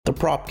The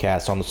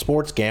Propcast on the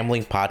Sports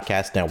Gambling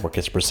Podcast Network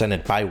is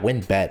presented by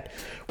WynnBET.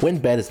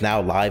 WynnBET is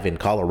now live in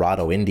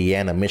Colorado,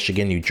 Indiana,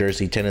 Michigan, New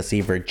Jersey,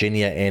 Tennessee,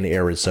 Virginia, and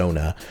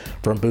Arizona.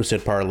 From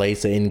boosted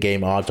parlays to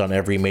in-game odds on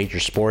every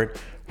major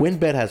sport,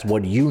 WynnBET has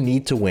what you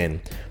need to win.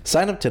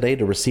 Sign up today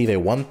to receive a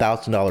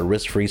 $1,000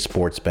 risk-free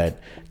sports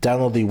bet.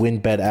 Download the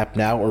WynnBET app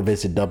now or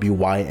visit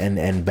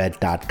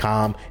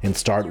wynnbet.com and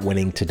start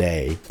winning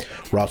today.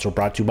 We're also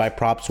brought to you by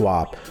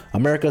PropSwap,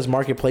 America's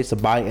marketplace to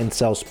buy and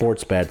sell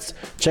sports bets.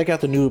 Check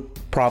out the new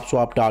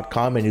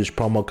PropSwap.com and use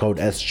promo code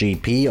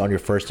SGP on your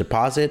first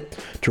deposit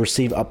to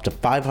receive up to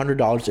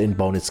 $500 in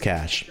bonus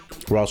cash.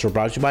 We're also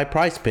brought to you by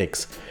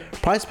PrizePicks.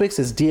 PrizePicks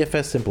is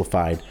DFS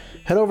simplified.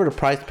 Head over to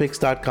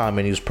prizepicks.com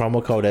and use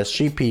promo code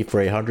SGP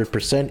for a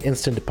 100%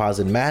 instant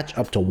deposit match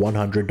up to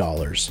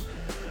 $100.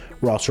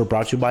 We're also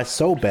brought to you by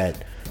SoBet.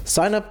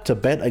 Sign up to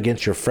bet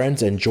against your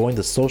friends and join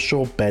the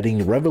social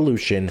betting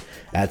revolution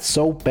at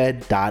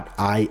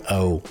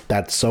SoBet.io.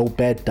 That's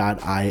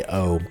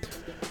SoBet.io.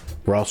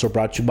 We're also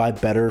brought to you by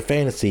Better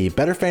Fantasy.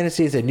 Better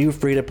Fantasy is a new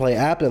free-to-play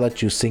app that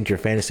lets you sync your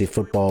fantasy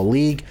football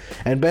league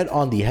and bet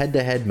on the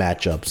head-to-head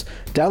matchups.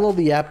 Download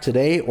the app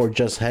today or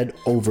just head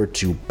over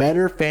to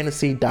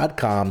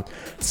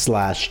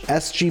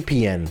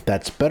betterfantasy.com/SGPN.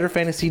 That's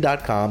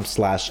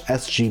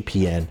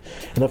betterfantasy.com/SGPN.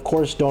 And of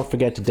course, don't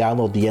forget to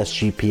download the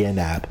SGPN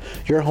app,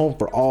 your home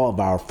for all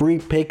of our free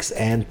picks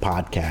and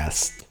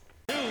podcasts.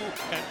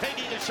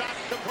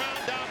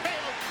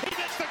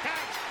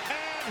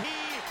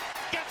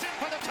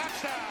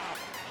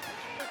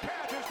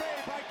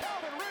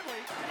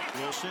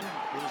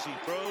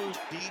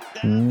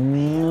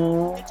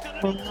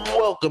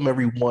 Welcome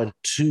everyone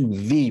to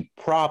the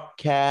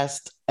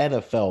Propcast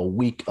NFL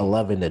Week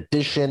 11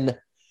 edition,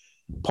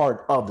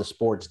 part of the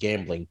Sports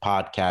Gambling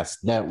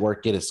Podcast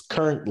Network. It is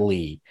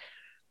currently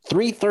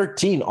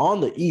 3:13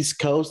 on the East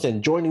Coast,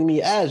 and joining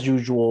me as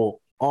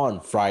usual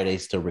on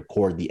Fridays to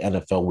record the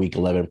NFL Week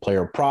 11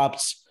 player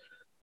props,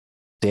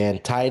 Dan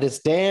Titus.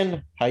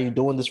 Dan, how you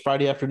doing this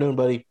Friday afternoon,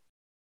 buddy?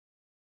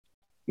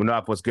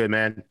 Munaf, what's good,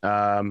 man?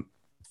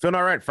 Feeling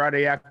all right.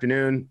 Friday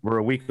afternoon. We're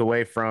a week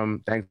away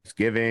from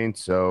Thanksgiving,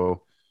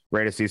 so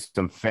ready to see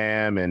some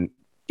fam and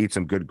eat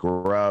some good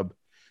grub.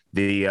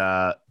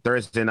 The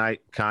Thursday night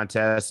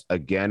contest,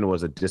 again,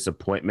 was a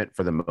disappointment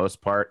for the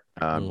most part.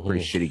 Pretty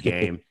shitty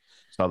game.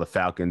 Saw the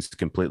Falcons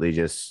completely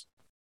just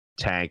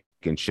tank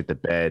and shit the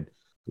bed.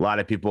 A lot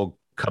of people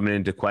coming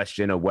into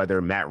question of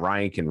whether Matt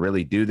Ryan can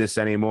really do this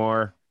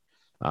anymore.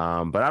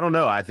 But I don't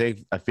know. I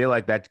feel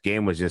like that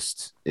game was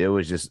just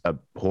a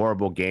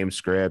horrible game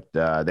script.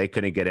 They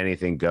couldn't get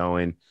anything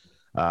going.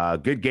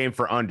 Good game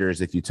for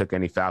unders. If you took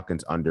any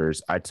Falcons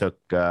unders, I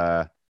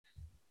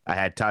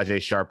had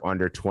Tajay Sharp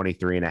under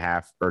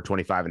 23.5 or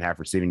 25.5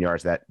 receiving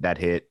yards. That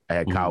hit. I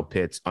had Kyle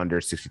Pitts under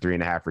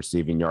 63.5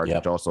 receiving yards,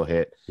 which also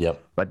hit.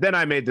 Yep. But then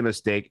I made the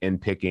mistake in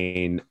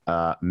picking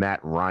Matt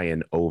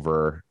Ryan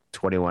over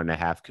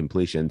 21.5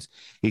 completions.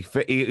 He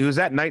was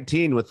at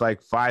 19 with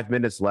like 5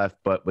 minutes left,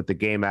 but with the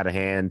game out of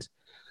hand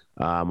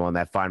on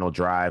that final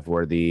drive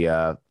where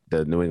the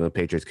New England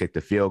Patriots kicked the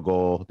field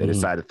goal, they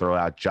decided to throw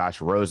out Josh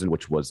Rosen,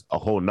 which was a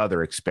whole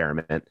nother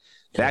experiment.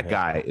 That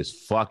guy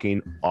is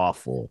fucking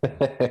awful.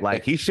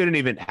 Like, he shouldn't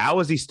even. How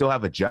does he still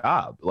have a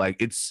job? Like,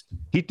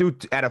 he threw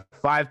out of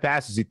 5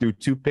 passes, he threw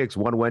 2 picks,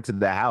 1 went to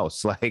the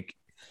house. Like,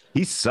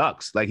 he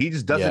sucks. Like, he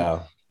just doesn't.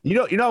 Yeah.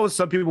 You know,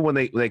 some people, when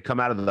they come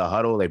out of the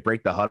huddle, they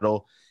break the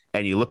huddle,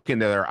 and you look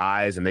into their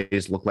eyes and they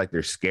just look like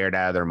they're scared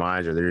out of their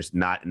minds, or they're just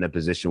not in a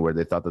position where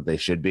they thought that they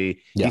should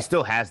be. Yeah. He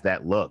still has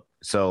that look.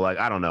 So, like,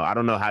 I don't know. I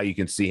don't know how you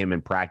can see him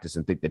in practice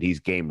and think that he's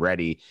game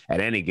ready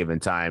at any given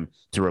time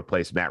to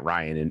replace Matt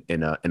Ryan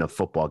in a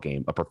football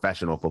game, a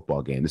professional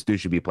football game. This dude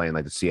should be playing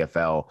like the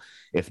CFL,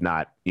 if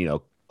not,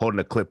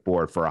 holding a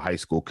clipboard for a high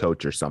school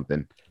coach or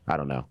something. I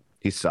don't know.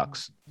 He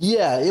sucks.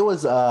 Yeah, it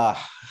was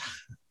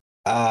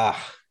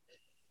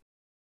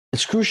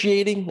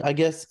excruciating, I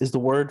guess, is the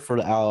word for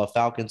the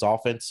Falcons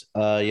offense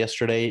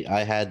yesterday.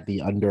 I had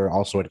the under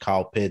also at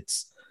Kyle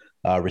Pitts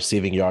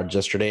receiving yards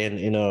yesterday.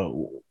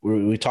 And,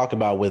 we talk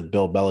about with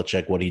Bill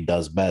Belichick, what he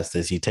does best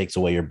is he takes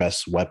away your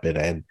best weapon.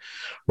 And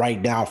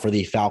right now for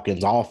the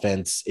Falcons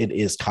offense, it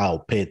is Kyle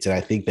Pitts. And I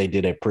think they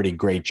did a pretty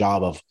great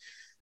job of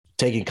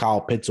taking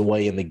Kyle Pitts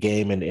away in the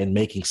game and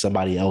making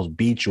somebody else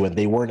beat you. And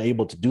they weren't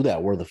able to do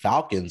that. We're the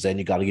Falcons, and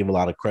you got to give a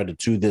lot of credit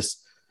to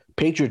this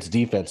Patriots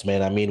defense,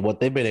 man. I mean, what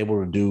they've been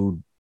able to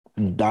do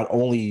not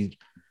only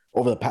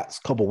over the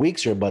past couple of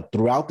weeks here, but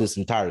throughout this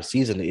entire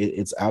season,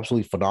 it's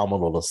absolutely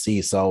phenomenal to see.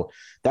 So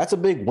that's a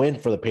big win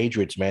for the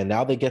Patriots, man.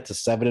 Now they get to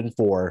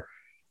 7-4.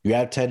 You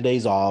have 10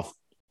 days off.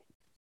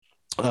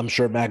 I'm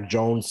sure Mac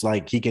Jones,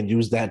 like, he can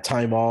use that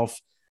time off,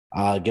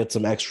 get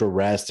some extra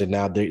rest. And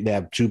now they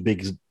have two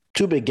big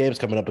games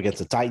coming up against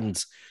the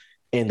Titans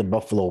and the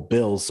Buffalo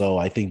Bills. So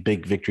I think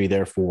big victory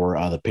there for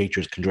the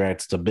Patriots.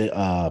 Congrats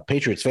to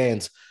Patriots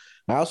fans.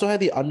 I also had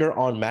the under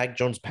on Mac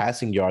Jones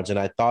passing yards, and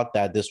I thought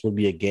that this would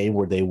be a game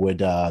where they would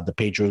the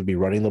Patriots would be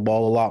running the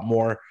ball a lot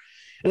more.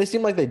 And it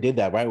seemed like they did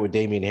that, right, with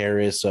Damian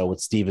Harris,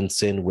 with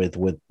Stevenson, with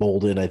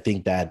Bolden. I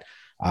think that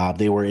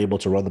They were able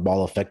to run the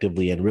ball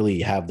effectively and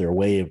really have their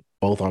way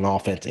both on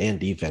offense and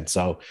defense.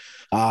 So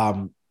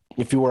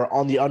if you were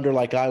on the under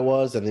like I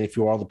was, and then if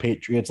you were on the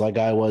Patriots like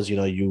I was,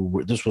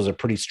 this was a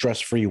pretty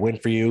stress-free win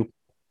for you.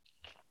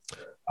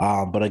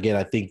 But again,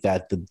 I think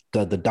that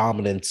the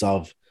dominance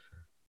of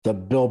the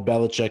Bill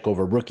Belichick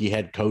over rookie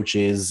head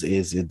coaches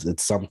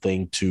it's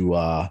something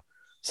to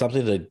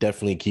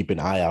definitely keep an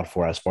eye out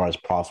for as far as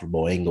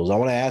profitable angles. I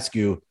want to ask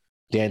you,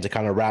 Dan, to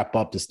kind of wrap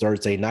up this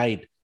Thursday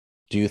night.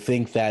 Do you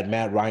think that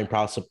Matt Ryan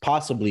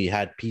possibly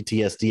had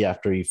PTSD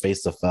after he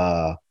faced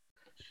the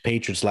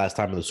Patriots last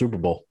time in the Super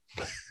Bowl?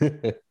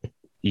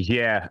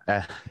 Yeah.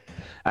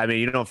 I mean,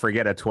 you don't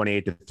forget a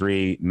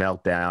 28-3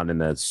 meltdown in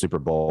the Super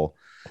Bowl.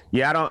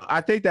 Yeah,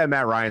 I think that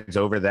Matt Ryan's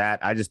over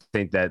that. I just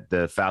think that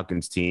the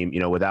Falcons team,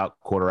 without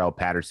Cordarrelle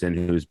Patterson,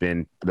 who's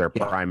been their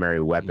primary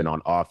weapon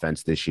on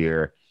offense this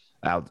year,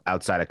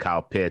 outside of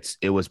Kyle Pitts,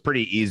 it was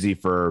pretty easy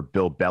for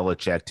Bill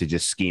Belichick to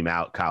just scheme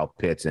out Kyle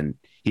Pitts, and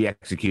he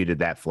executed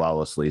that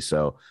flawlessly.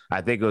 So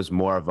I think it was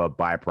more of a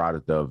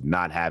byproduct of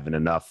not having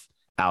enough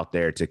out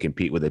there to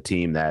compete with a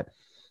team that,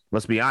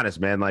 let's be honest,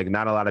 man, like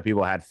not a lot of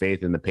people had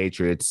faith in the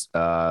Patriots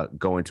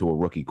going to a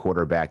rookie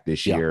quarterback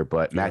this year,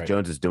 but Mac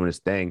Jones is doing his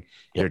thing.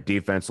 Their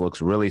defense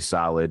looks really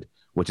solid,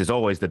 which is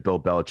always the Bill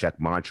Belichick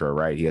mantra,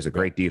 right? He has a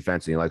great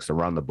defense and he likes to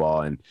run the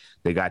ball, and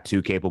they got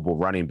two capable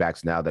running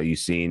backs now that you've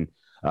seen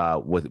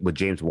with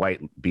James White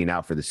being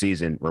out for the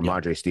season.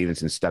 Ramondre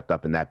Stevenson stepped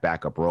up in that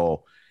backup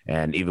role,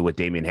 and even with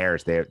Damian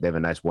Harris, they have a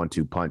nice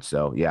 1-2 punch.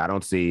 So yeah, I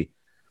don't see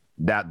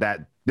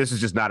that this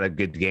is just not a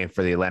good game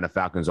for the Atlanta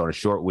Falcons on a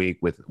short week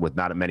with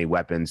not many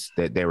weapons.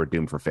 They were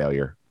doomed for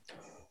failure.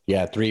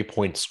 Yeah,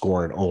 3-point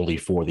scoring only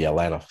for the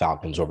Atlanta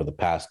Falcons over the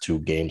past 2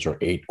 games or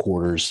 8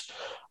 quarters.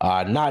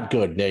 Not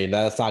good.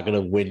 That's not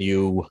going to win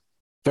you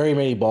very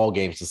many ball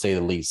games, to say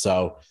the least.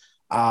 So,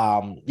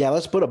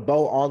 let's put a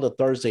bow on the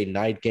Thursday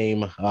night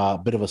game. A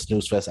bit of a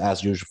snooze fest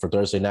as usual for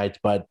Thursday nights.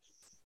 But,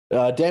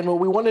 Dan, what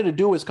we wanted to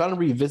do is kind of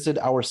revisit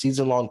our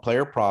season-long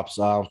player props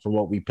from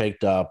what we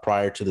picked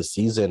prior to the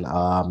season.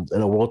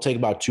 And we'll take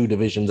about 2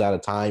 divisions at a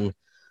time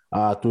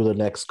through the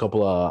next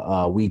couple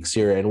of weeks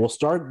here. And we'll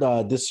start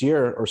this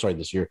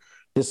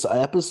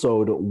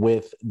episode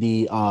with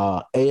the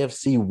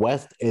AFC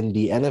West and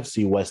the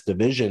NFC West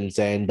divisions.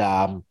 And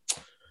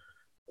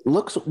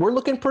we're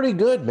looking pretty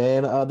good,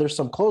 man. There's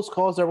some close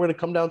calls that are going to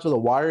come down to the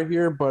wire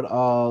here. But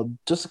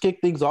just to kick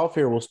things off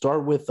here, we'll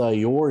start with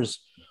yours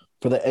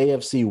for the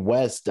AFC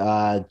West.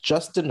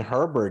 Justin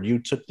Herbert, you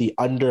took the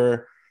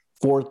under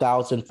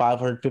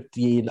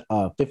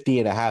 4,550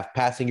 and a half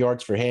passing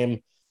yards for him.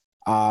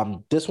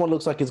 This one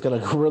looks like it's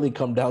going to really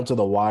come down to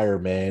the wire,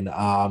 man.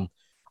 I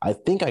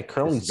think I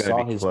currently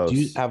saw his. Close. Do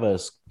you have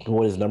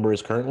what his number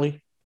is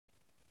currently?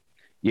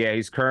 Yeah,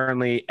 he's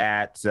currently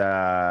at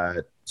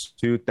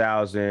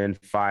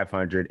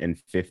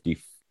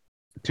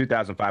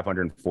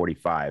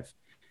 2,545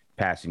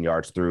 passing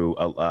yards through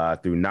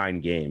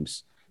 9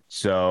 games.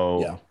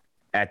 So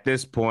at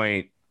this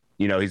point,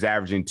 he's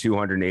averaging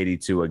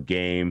 282 a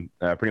game,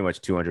 pretty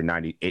much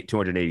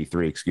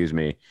 283, excuse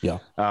me. Yeah.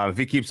 If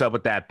he keeps up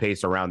with that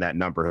pace around that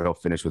number, he'll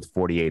finish with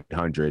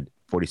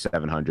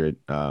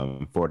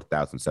 4,794,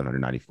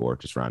 4,794,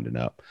 just rounding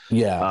up.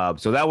 Yeah.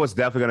 So that was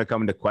definitely going to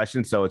come into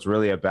question. So it's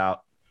really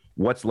about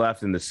what's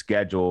left in the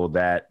schedule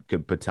that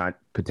could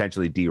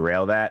potentially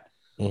derail that.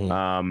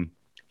 Mm-hmm.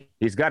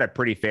 He's got a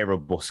pretty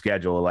favorable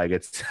schedule. I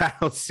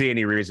don't see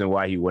any reason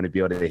why he wouldn't be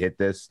able to hit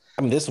this.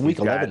 I mean, this week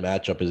 11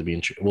 matchup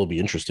will be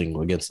interesting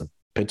against the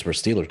Pittsburgh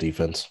Steelers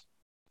defense.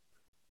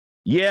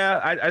 Yeah,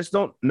 I just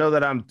don't know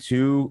that I'm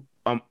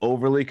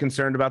overly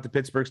concerned about the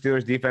Pittsburgh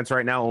Steelers defense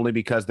right now, only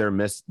because they're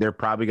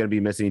probably going to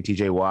be missing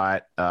TJ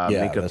Watt,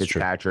 Minkah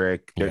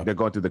Fitzpatrick. They're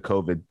going through the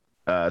COVID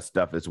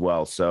stuff as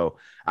well. So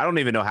I don't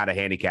even know how to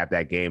handicap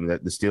that game. The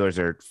Steelers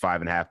are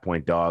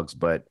 5.5-point dogs,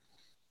 but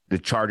the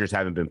Chargers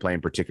haven't been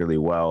playing particularly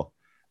well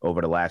over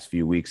the last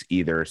few weeks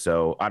either.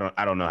 So I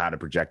don't know how to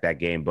project that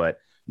game, but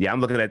yeah, I'm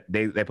looking at,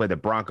 they played the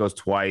Broncos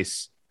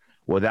twice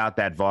without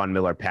that Von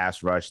Miller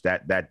pass rush.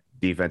 That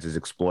defense is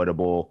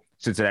exploitable.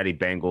 Cincinnati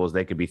Bengals,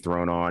 they could be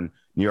thrown on.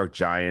 New York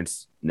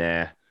Giants,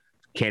 nah.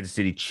 Kansas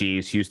City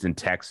Chiefs, Houston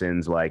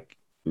Texans,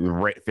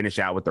 finish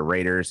out with the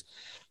Raiders.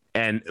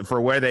 And for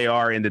where they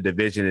are in the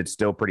division, it's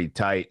still pretty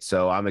tight.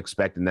 So I'm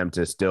expecting them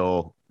to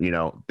still,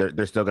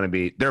 they're still going to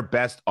be, their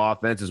best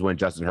offense is when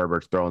Justin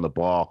Herbert's throwing the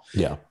ball.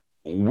 Yeah.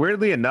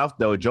 Weirdly enough,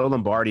 though, Joe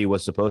Lombardi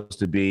was supposed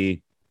to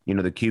be,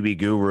 the QB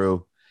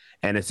guru.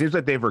 And it seems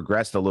like they've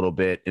regressed a little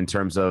bit in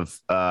terms of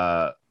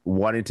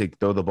wanting to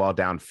throw the ball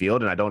downfield.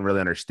 And I don't really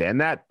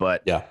understand that.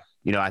 But, yeah,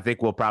 I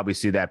think we'll probably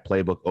see that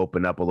playbook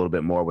open up a little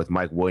bit more with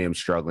Mike Williams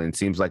struggling. It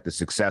seems like the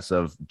success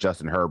of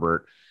Justin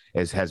Herbert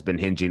has been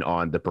hinging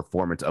on the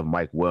performance of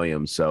Mike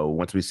Williams. So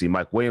once we see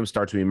Mike Williams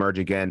start to emerge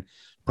again,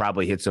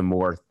 probably hit some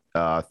more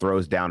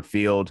throws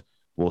downfield,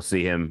 we'll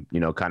see him,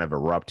 kind of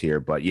erupt here.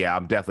 But yeah,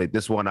 I'm definitely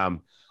this one.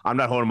 I'm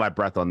not holding my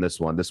breath on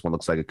this one. This one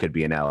looks like it could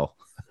be an L.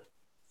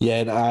 Yeah,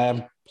 and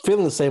I'm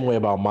feeling the same way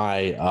about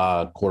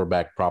my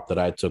quarterback prop that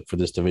I took for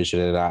this division.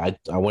 And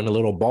I went a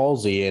little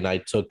ballsy and I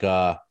took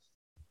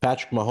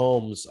Patrick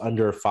Mahomes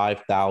under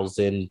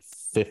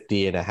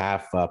 5,050 and a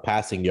half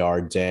passing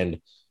yards.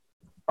 And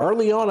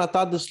early on, I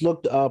thought this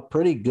looked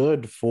pretty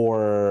good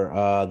for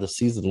the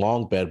season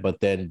long bet, but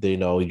then,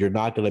 you're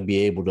not going to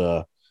be able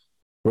to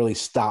really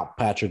stop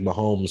Patrick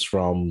Mahomes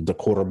from the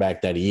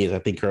quarterback that he is. I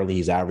think currently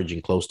he's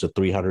averaging close to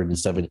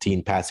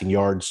 317 passing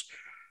yards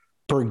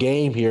per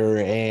game here.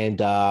 And,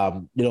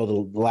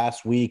 the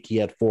last week he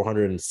had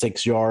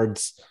 406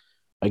 yards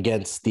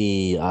against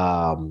the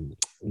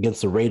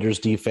Raiders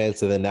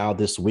defense. And then now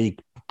this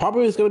week,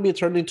 probably is going to be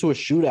turned into a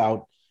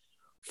shootout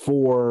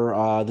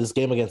for this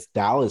game against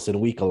Dallas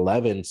in week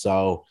 11.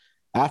 So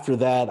after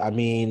that, I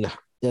mean,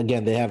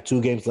 again, they have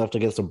 2 games left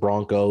against the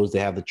Broncos. They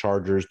have the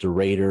Chargers, the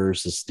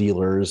Raiders, the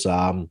Steelers.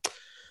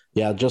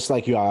 Yeah, just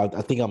like you, I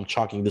think I'm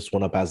chalking this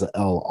one up as an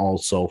L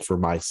also for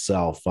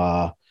myself.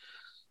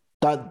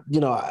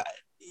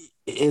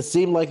 It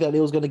seemed like that it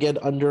was going to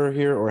get under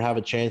here or have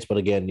a chance. But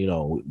again,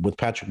 with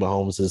Patrick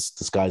Mahomes,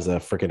 this guy's a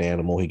freaking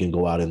animal. He can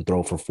go out and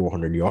throw for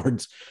 400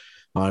 yards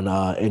on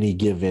any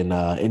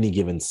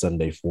given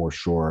Sunday for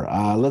sure.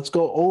 Let's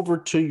go over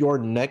to your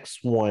next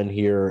one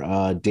here.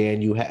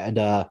 Dan, you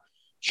had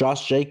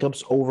Josh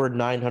Jacobs over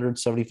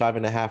 975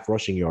 and a half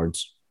rushing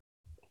yards.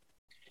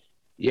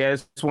 Yeah,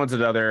 this one's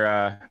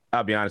another,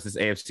 I'll be honest, this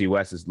AFC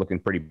West is looking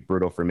pretty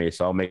brutal for me,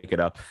 so I'll make it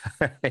up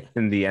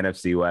in the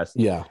NFC West.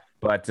 Yeah.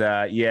 But,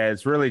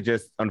 it's really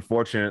just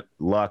unfortunate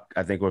luck,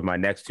 I think, with my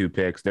next 2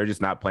 picks. They're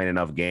just not playing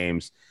enough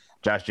games.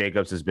 Josh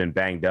Jacobs has been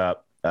banged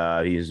up.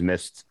 He's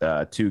missed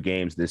 2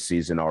 games this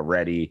season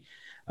already.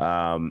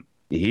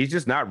 He's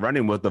just not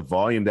running with the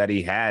volume that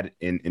he had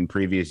in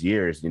previous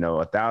years.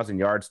 1,000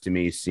 yards to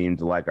me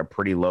seemed like a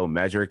pretty low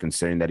measure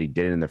considering that he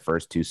did it in the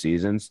first 2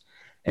 seasons.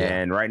 Yeah.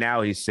 And right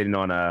now he's sitting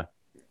on a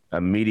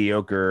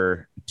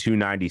mediocre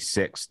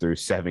 296 through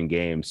 7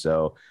 games.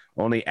 So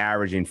only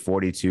averaging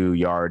 42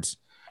 yards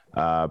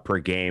per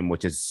game,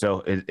 which is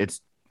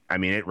it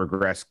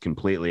regressed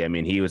completely. I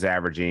mean, he was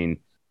averaging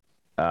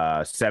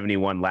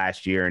 71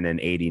 last year and then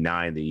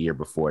 89 the year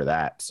before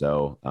that.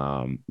 So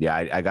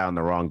I got on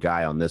the wrong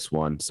guy on this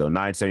one. So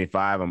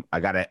 975, I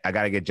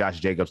gotta get Josh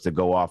Jacobs to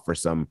go off for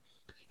some,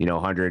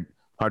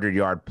 100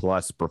 yard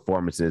plus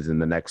performances in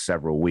the next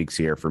several weeks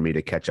here for me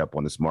to catch up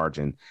on this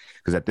margin.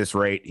 Because at this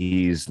rate,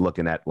 he's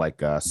looking at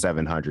like a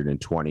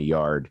 720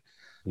 yard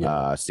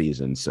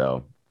season.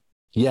 So.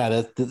 Yeah,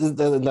 that's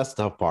the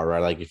tough part, right?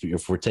 Like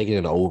if we're taking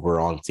an over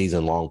on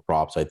season long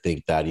props, I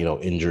think that,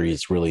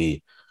 injuries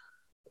really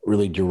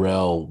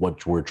derail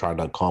what we're trying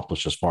to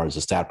accomplish as far as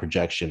the stat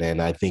projection. And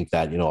I think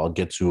that, I'll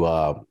get to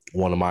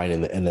one of mine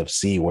in the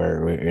NFC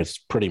where it's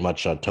pretty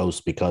much a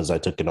toast because I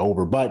took an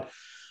over. But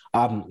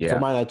for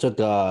mine, I took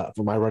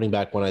for my running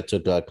back one, I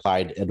took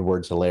Clyde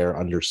Edwards-Helaire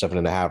under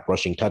 7.5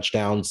 rushing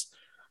touchdowns.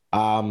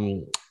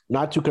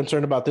 Not too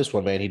concerned about this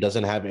one, man. He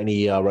doesn't have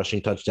any rushing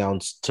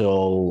touchdowns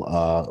till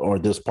or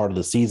this part of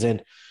the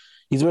season.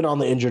 He's been on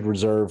the injured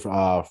reserve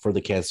for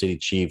the Kansas City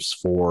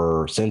Chiefs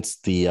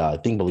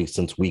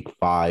since week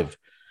 5.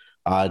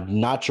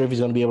 Not sure if he's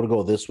going to be able to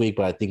go this week,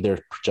 but I think they're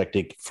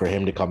projecting for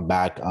him to come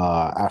back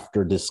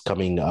after this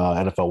coming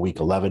NFL Week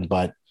 11.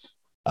 But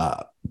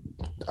I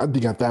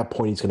think at that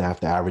point he's going to have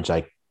to average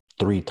like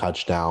 3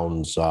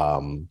 touchdowns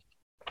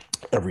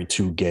every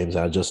 2 games.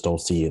 I just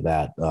don't see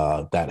that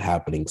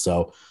happening.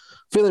 So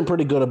feeling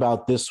pretty good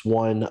about this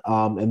one.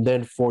 And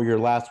then for your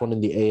last one in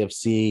the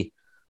AFC,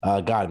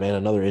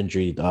 another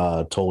injury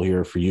toll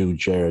here for you,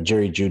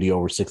 Jerry Jeudy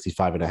over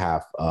 65 and a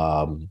half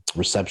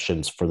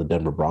receptions for the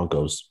Denver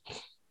Broncos.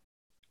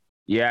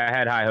 Yeah, I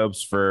had high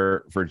hopes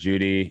for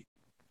Jeudy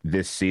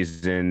this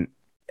season.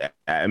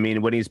 I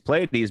mean, when he's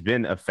played, he's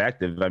been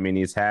effective. I mean,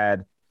 he's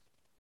had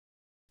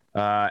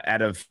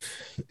out of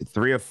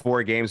 3 or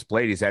 4 games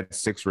played, he's had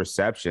 6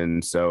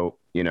 receptions. So,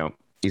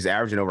 he's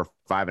averaging over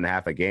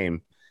 5.5 a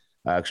game.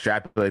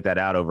 Extrapolate that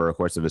out over a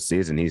course of a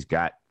season, he's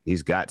got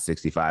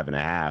 65 and a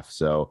half.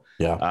 So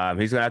he's going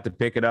to have to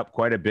pick it up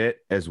quite a bit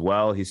as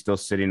well. He's still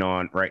sitting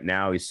on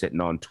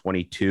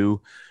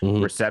 22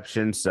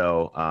 receptions.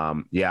 So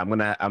I'm going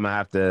to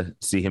have to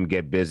see him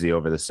get busy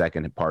over the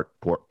second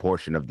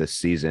portion of this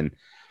season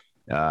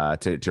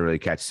to really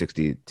catch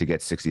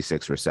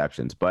 66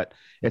 receptions. But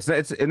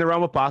it's in the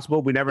realm of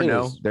possible. We never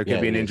know. There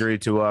could be an injury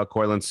to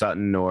Courtland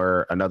Sutton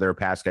or another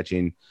pass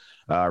catching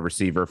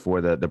receiver for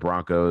the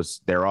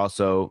Broncos. They're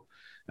also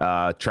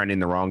trending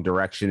the wrong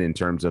direction in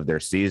terms of their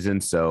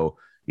season. So,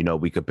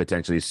 we could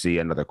potentially see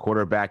another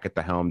quarterback at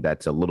the helm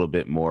that's a little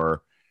bit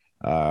more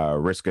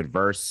risk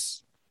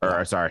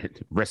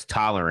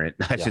tolerant,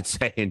 I should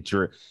say, in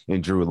Drew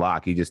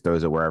Lock. He just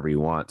throws it wherever he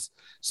wants.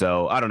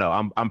 So I don't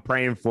know. I'm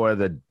praying for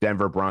the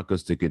Denver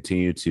Broncos to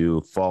continue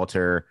to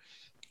falter,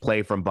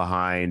 play from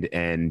behind,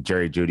 and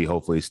Jerry Jeudy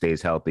hopefully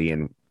stays healthy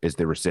and is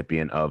the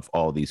recipient of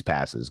all these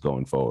passes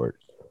going forward.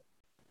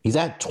 He's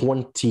at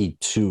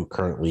 22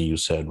 currently, you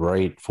said,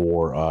 right?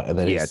 22. And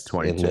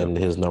then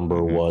his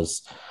number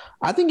was,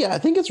 I think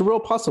it's a real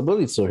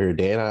possibility still here,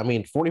 Dan. I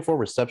mean, 44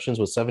 receptions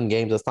with 7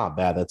 games, that's not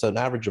bad. That's an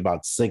average of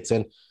about 6.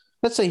 And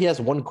let's say he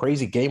has one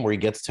crazy game where he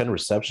gets 10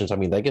 receptions. I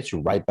mean, that gets you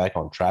right back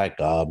on track.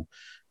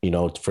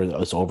 for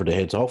us over the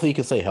hit. So hopefully he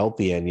can stay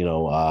healthy. And,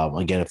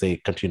 again, if they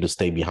continue to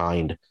stay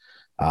behind,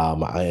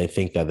 I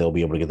think that they'll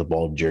be able to get the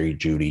ball to Jerry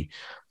Jeudy.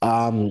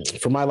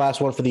 For my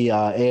last one for the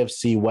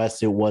AFC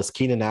West, it was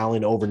Keenan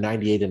Allen over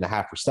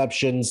 98.5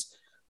 receptions.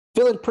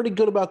 Feeling pretty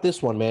good about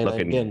this one, man.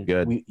 Looking Again,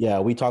 good.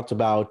 We talked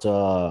about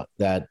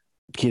that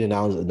Keenan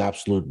Allen is an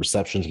absolute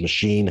receptions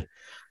machine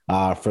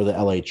for the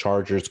LA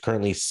Chargers.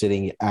 Currently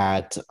sitting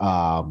at,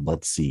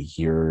 let's see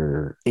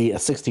here,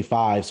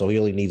 65. So he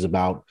only needs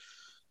about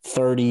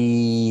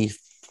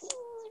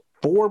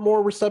 34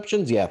 more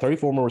receptions. Yeah,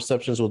 34 more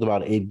receptions with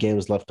about 8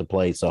 games left to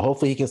play. So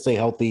hopefully he can stay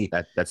healthy.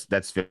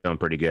 That's feeling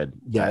pretty good.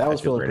 Yeah, that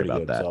was feeling pretty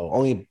good. That. So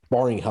only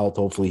barring health,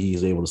 hopefully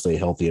he's able to stay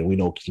healthy. And we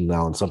know Keenan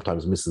Allen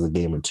sometimes misses a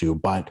game or two,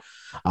 but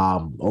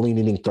only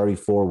needing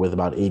 34 with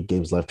about 8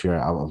 games left here.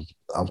 I'm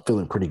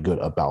feeling pretty good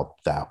about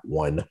that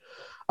one.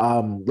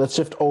 Let's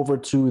shift over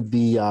to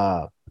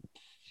the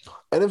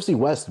NFC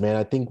West, man.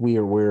 I think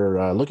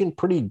we're looking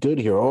pretty good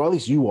here, or at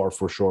least you are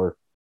for sure.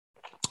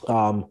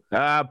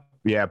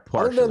 Yeah,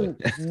 partially.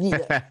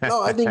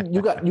 I think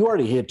you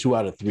already hit 2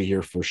 out of 3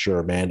 here for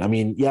sure, man. I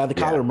mean, the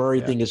Kyler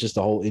Murray thing is just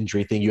a whole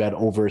injury thing. You had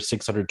over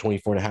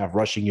 624.5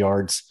 rushing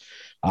yards,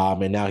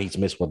 and now he's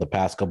missed the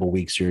past couple of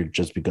weeks here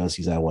just because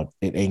he's had an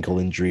ankle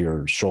injury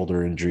or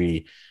shoulder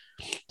injury.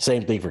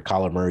 Same thing for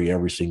Kyler Murray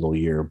every single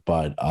year,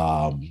 but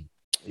I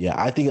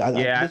think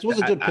this was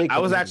a good pick. I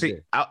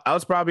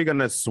was probably going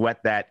to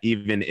sweat that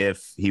even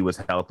if he was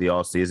healthy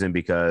all season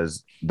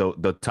because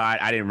the Tide,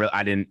 I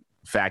didn't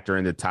factor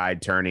in the tide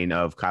turning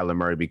of Kyler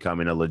Murray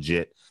becoming a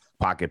legit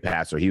pocket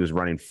passer. He was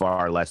running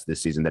far less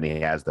this season than he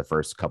has the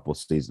first couple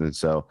seasons.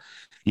 So,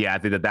 I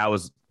think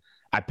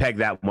I pegged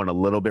that one a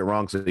little bit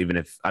wrong. So even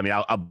if,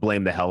 I'll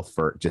blame the health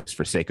for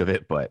sake of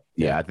it, but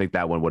I think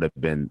that one would have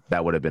been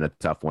a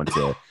tough one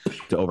to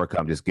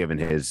overcome, just given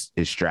his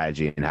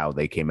strategy and how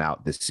they came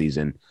out this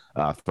season,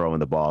 throwing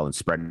the ball and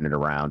spreading it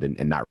around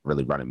and not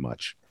really running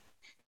much.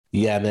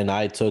 Yeah, and then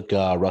I took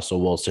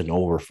Russell Wilson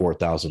over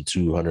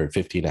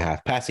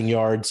 4,250.5 passing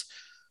yards.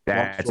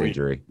 That's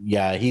injury.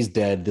 Yeah, he's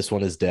dead. This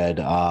one is dead.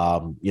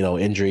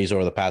 Injuries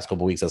over the past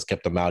couple of weeks has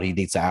kept him out. He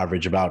needs to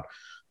average about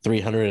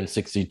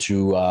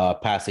 362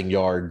 passing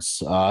yards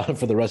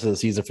for the rest of the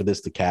season for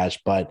this to cash.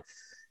 But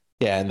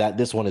and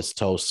this one is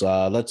toast.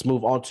 Let's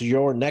move on to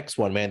your next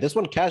one, man. This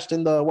one cashed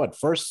in the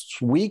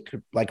first week,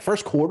 like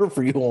first quarter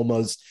for you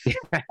almost.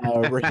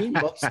 Raheem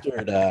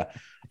Mostert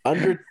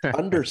under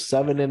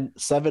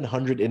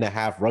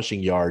 700.5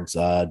 rushing yards.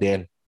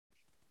 Dan.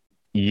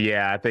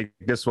 Yeah, I think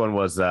this one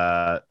was.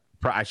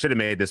 I should have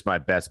made this my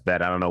best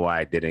bet. I don't know why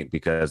I didn't,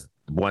 because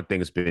one thing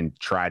that's been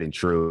tried and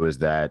true is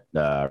that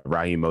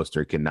Raheem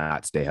Mostert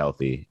cannot stay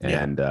healthy.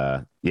 And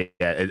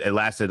it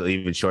lasted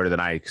even shorter than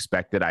I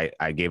expected.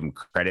 I gave him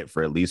credit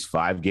for at least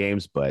 5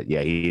 games, but he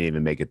didn't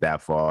even make it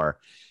that far.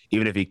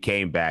 Even if he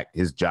came back,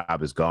 his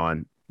job is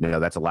gone.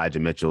 That's Elijah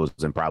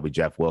Mitchell's and probably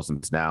Jeff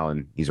Wilson's now,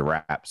 and he's a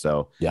wrap.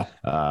 So,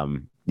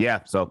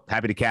 so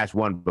happy to cash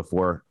one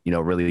before,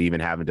 really even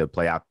having to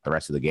play out the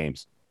rest of the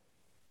games.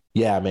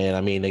 Yeah, man.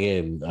 I mean,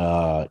 again,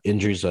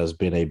 injuries has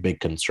been a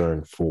big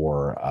concern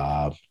for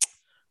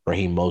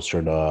Raheem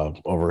Mostert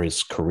over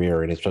his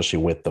career, and especially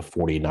with the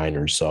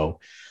 49ers. So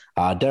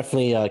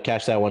definitely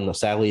cash that one.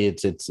 Sadly,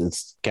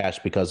 it's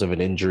cashed because of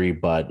an injury,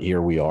 but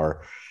here we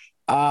are.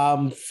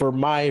 For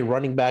my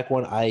running back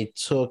one, I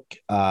took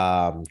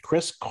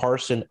Chris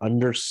Carson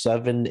under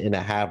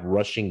 7.5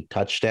 rushing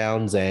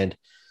touchdowns, and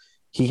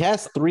he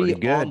has 3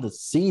 on the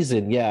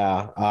season.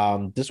 Yeah.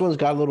 This one's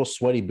got a little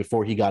sweaty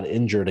before he got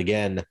injured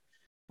again.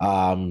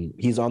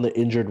 He's on the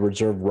injured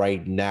reserve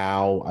right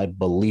now. I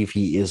believe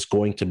he is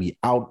going to be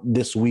out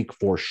this week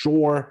for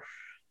sure.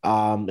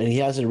 And he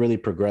hasn't really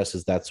progressed,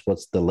 as that's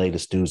what's the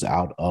latest news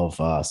out of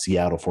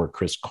Seattle for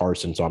Chris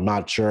Carson. So I'm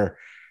not sure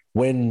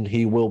when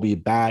he will be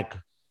back.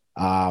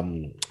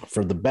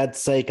 For the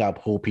bet's sake, I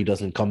hope he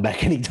doesn't come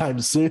back anytime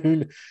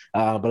soon.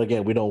 But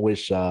again, we don't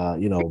wish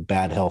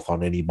bad health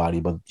on anybody.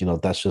 But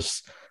that's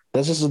just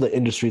the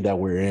industry that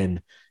we're in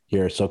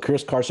here. So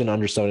Chris Carson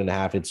under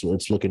 7.5,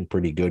 it's looking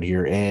pretty good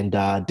here. And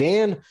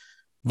Dan,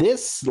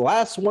 this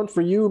last one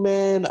for you,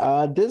 man.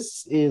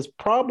 This is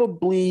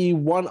probably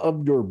one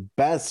of your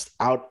best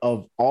out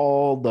of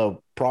all the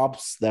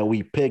props that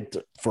we picked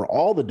for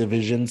all the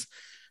divisions.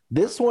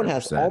 This one 100%.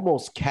 Has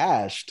almost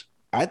cashed.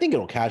 I think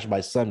it'll cash by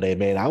Sunday,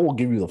 man. I will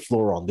give you the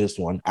floor on this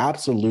one.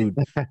 Absolute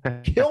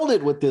killed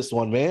it with this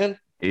one, man.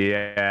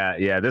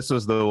 Yeah. This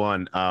was the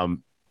one.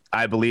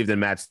 I believed in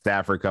Matt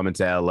Stafford coming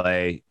to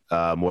LA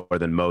more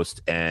than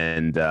most,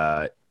 and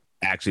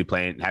actually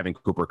having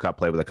Cooper Kupp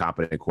play with a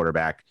competent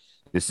quarterback.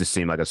 This just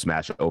seemed like a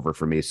smash over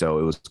for me. So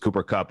it was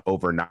Cooper Kupp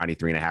over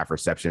 93.5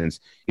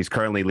 receptions. He's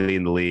currently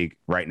leading the league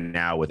right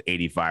now with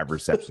 85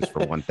 receptions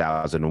for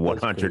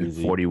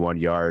 1,141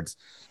 yards,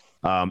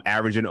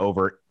 averaging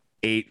over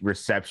 8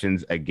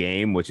 receptions a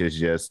game, which is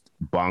just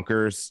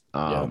bonkers.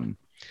 I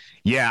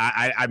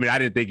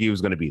didn't think he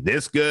was going to be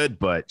this good,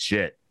 but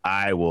shit,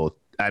 hey,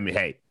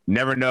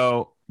 never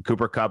know.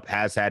 Cooper Kupp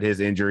has had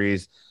his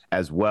injuries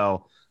as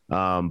well.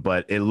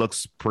 But it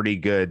looks pretty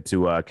good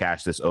to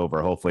cash this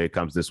over. Hopefully it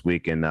comes this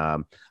week, and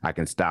I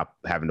can stop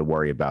having to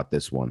worry about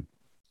this one.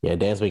 Yeah,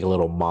 Dan's being a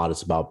little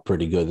modest about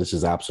pretty good. This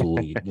is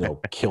absolutely,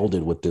 killed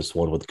it with this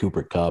one with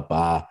Cooper Kupp.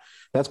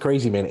 That's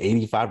crazy, man.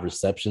 85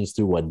 receptions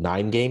through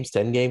 9 games,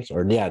 10 games,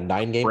 or 9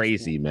 games.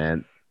 Crazy,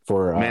 man.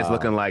 For man's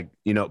looking like,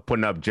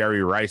 putting up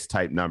Jerry Rice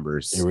type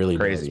numbers. It really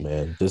crazy, does,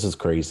 man. This is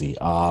crazy.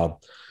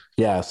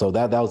 Yeah, so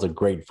that was a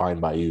great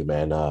find by you,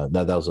 man.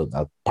 That was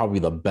probably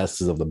the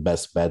best of the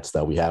best bets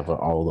that we have,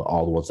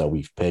 all the ones that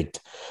we've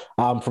picked.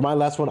 For my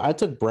last one, I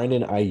took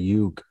Brandon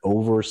Ayuk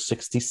over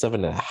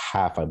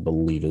 67.5, I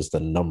believe is the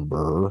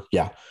number.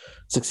 Yeah,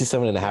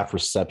 67.5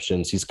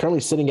 receptions. He's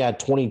currently sitting at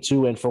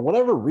 22, and for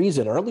whatever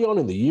reason, early on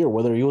in the year,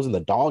 whether he was in the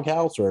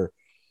doghouse or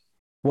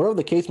whatever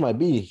the case might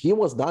be, he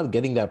was not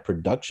getting that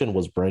production,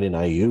 was Brandon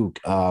Ayuk.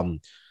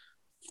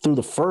 Through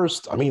the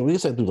first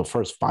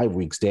 5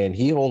 weeks, Dan,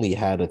 he only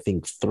had, I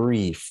think,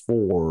 9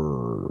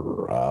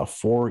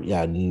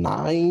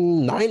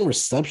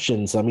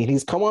 receptions. I mean,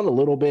 he's come on a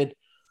little bit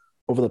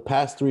over the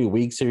past 3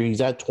 weeks here. He's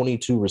at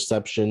 22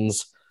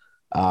 receptions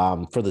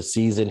for the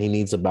season. He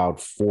needs about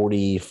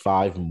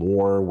 45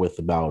 more with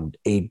about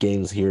 8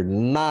 games here.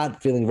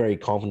 Not feeling very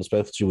confident,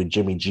 especially with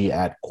Jimmy G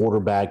at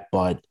quarterback,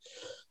 but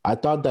I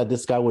thought that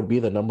this guy would be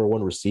the number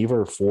one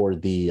receiver for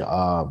the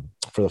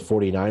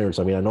 49ers.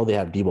 I mean, I know they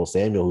have Deebo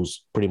Samuel,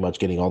 who's pretty much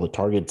getting all the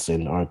targets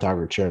and on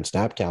target share and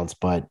snap counts,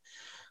 but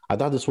I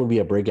thought this would be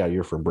a breakout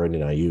year for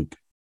Brandon Ayuk.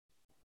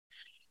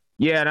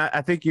 Yeah, and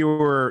I think you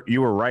were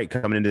right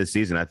coming into the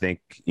season. I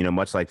think,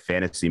 much like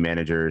fantasy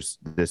managers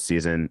this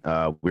season,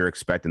 we were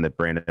expecting the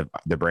Brandon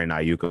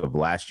Ayuk of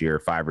last year,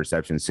 5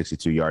 receptions,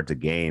 62 yards a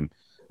game.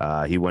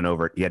 He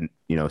had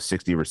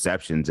 60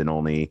 receptions and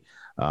only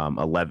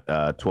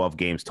 12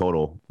 games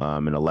total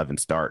and 11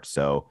 starts.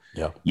 So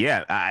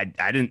I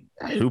didn't.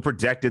 Who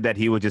projected that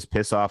he would just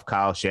piss off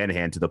Kyle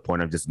Shanahan to the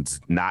point of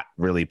just not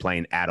really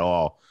playing at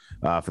all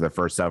for the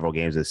first several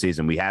games of the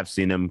season? We have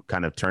seen him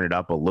kind of turn it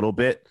up a little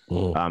bit.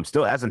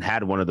 Still hasn't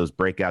had one of those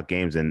breakout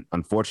games, and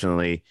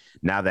unfortunately,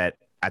 now that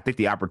I think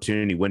the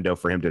opportunity window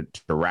for him to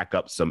rack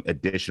up some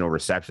additional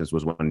receptions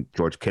was when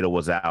George Kittle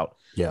was out.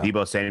 Yeah.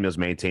 Deebo Samuel's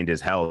maintained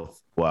his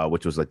health,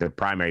 which was like the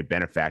primary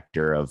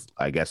benefactor of,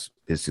 I guess,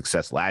 his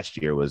success last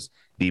year was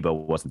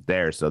Deebo wasn't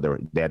there. So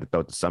they had to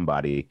throw it to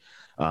somebody.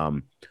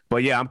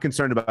 But yeah, I'm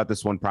concerned about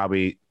this one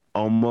probably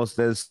almost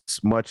as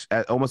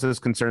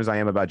concerned as I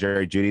am about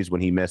Jerry Jeudy's when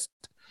he missed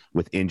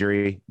with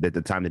injury, at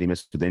the time that he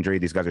missed with injury.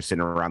 These guys are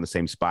sitting around the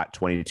same spot,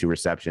 22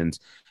 receptions,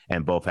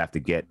 and both have to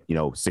get,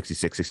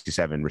 66,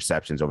 67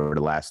 receptions over the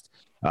last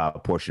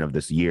portion of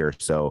this year.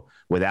 So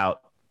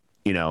without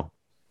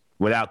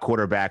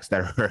quarterbacks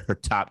that are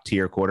top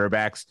tier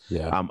quarterbacks,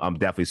 I'm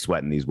definitely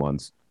sweating these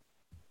ones.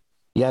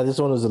 Yeah, this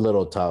one was a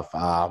little tough,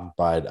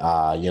 but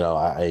you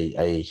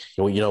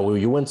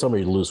win some or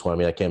you lose one. I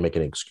mean, I can't make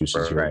any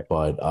excuses here,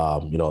 but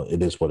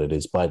it is what it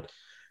is. But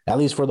at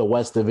least for the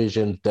West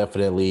Division,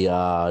 definitely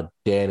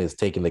Dan is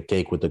taking the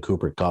cake with the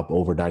Cooper Kupp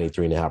over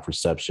 93.5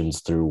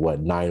 receptions through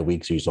 9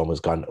 weeks. He's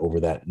almost gotten over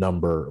that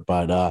number,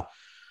 but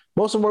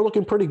most of them are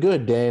looking pretty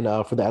good, Dan,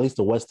 for at least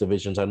the West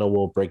divisions. I know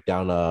we'll break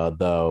down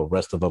the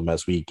rest of them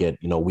as we get,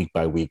 week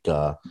by week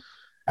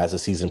as the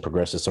season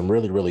progresses. Some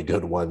really, really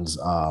good ones.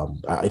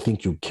 I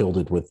think you killed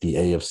it with the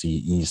AFC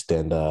East,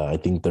 and I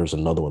think there's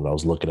another one I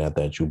was looking at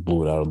that you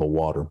blew it out of the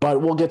water.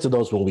 But we'll get to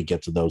those when we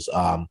get to those.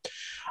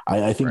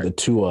 I think the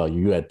Tua,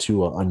 you had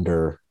Tua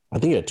under. I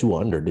think you had Tua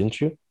under, didn't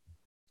you?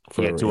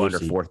 Yeah, 2 under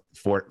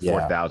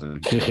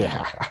 4,000.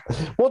 Yeah.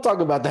 We'll talk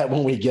about that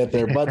when we get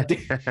there. But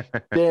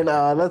then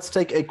let's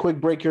take a quick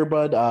break here,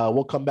 bud.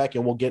 We'll come back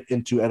and we'll get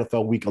into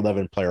NFL Week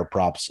 11 player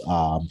props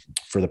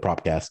for the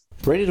Propcast.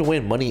 Ready to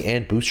win money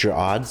and boost your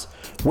odds?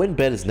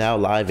 WynnBET is now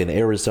live in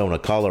Arizona,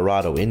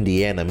 Colorado,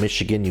 Indiana,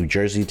 Michigan, New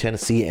Jersey,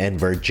 Tennessee, and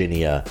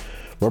Virginia.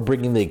 We're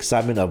bringing the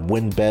excitement of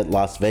WynnBET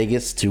Las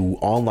Vegas to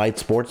online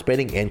sports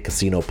betting and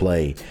casino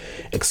play.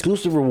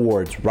 Exclusive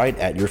rewards right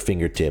at your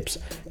fingertips.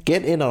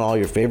 Get in on all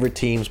your favorite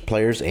teams,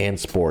 players, and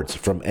sports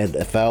from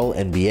NFL,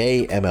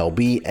 NBA,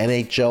 MLB,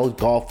 NHL,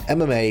 golf,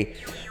 MMA,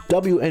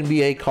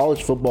 WNBA,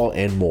 college football,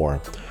 and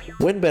more.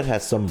 WynnBET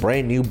has some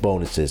brand new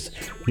bonuses.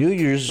 New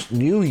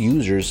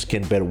users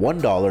can bet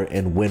 $1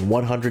 and win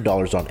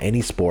 $100 on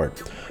any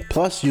sport.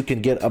 Plus, you can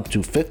get up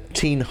to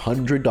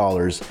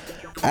 $1,500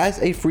 as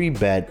a free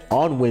bet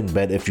on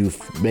WynnBET if you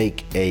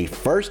make a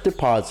first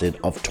deposit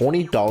of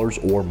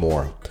 $20 or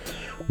more.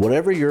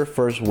 Whatever your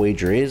first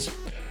wager is,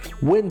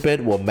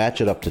 WynnBET will match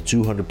it up to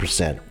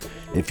 200%.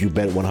 If you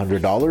bet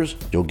 $100,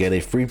 you'll get a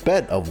free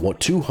bet of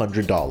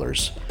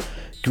 $200.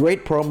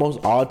 Great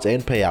promos, odds,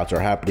 and payouts are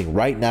happening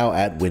right now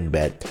at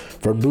WynnBET.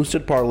 From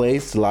boosted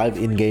parlays to live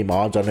in-game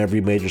odds on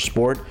every major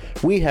sport,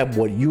 we have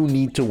what you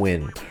need to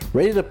win.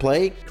 Ready to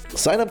play?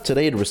 Sign up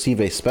today to receive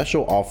a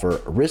special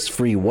offer,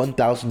 risk-free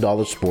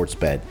 $1,000 sports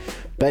bet.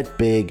 Bet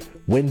big,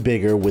 win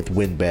bigger with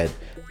WynnBET.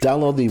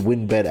 Download the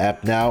WynnBET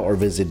app now or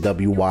visit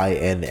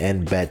wynnbet.com.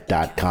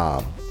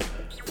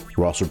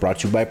 We're also brought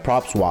to you by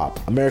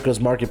PropSwap, America's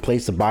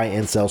marketplace to buy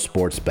and sell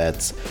sports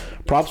bets.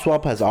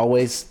 PropSwap has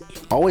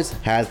always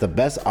has the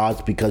best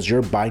odds because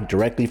you're buying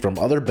directly from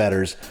other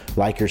bettors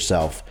like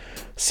yourself.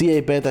 See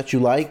a bet that you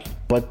like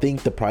but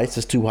think the price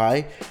is too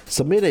high?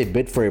 Submit a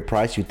bid for a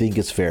price you think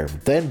is fair,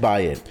 then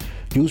buy it.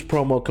 Use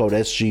promo code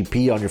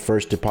SGP on your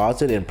first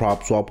deposit and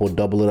PropSwap will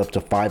double it up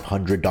to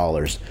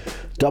 $500.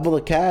 Double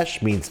the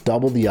cash means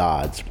double the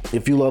odds.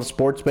 If you love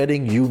sports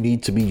betting, you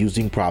need to be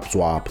using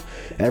PropSwap.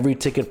 Every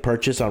ticket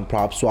purchased on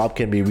PropSwap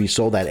can be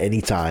resold at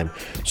any time,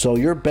 so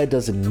your bet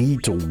doesn't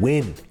need to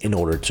win in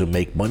order to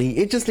make money,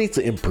 it just needs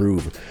to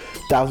improve.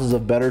 Thousands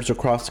of bettors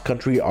across the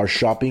country are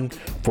shopping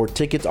for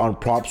tickets on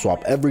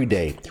PropSwap every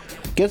day.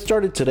 Get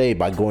started today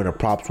by going to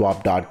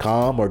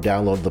PropSwap.com or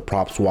download the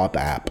PropSwap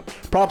app.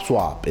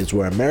 PropSwap is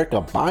where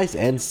America buys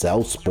and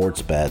sells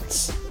sports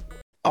bets.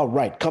 All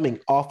right, coming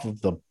off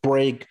of the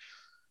break,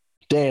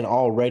 Dan,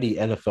 already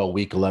NFL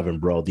Week 11,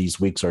 bro. These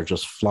weeks are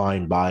just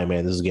flying by,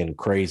 man. This is getting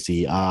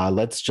crazy.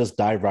 Let's just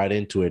dive right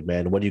into it,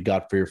 man. What do you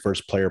got for your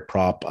first player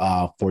prop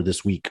for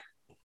this week?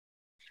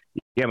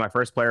 Yeah, my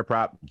first player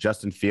prop,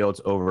 Justin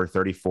Fields over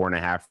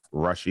 34.5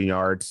 rushing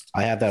yards.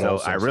 I have that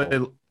also. I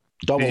really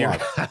double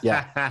up.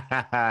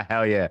 Yeah.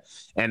 Hell yeah.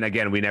 And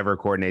again, we never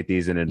coordinate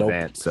these in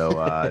advance.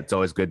 So it's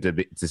always good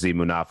to see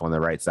Munaf on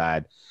the right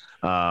side.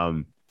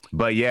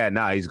 But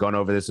yeah, he's gone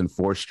over this in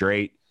 4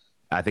 straight.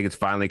 I think it's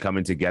finally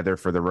coming together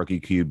for the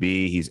rookie QB.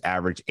 He's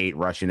averaged 8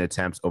 rushing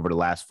attempts over the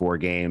last 4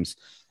 games.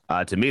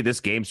 To me, this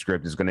game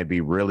script is going to be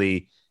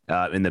really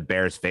in the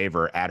Bears'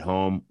 favor at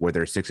home, where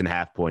they're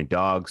 6.5-point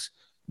dogs.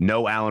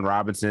 No Allen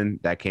Robinson,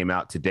 that came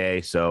out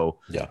today. So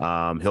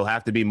he'll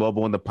have to be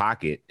mobile in the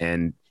pocket.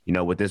 And,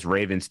 with this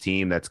Ravens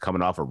team that's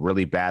coming off a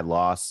really bad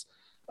loss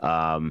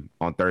on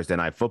Thursday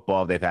Night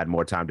Football, they've had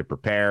more time to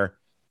prepare.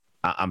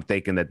 I'm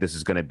thinking that this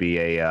is going to be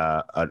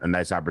a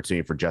nice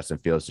opportunity for Justin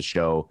Fields to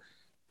show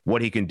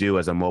what he can do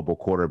as a mobile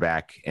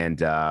quarterback.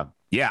 And I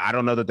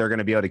don't know that they're going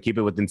to be able to keep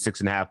it within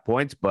 6.5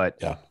 points,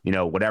 but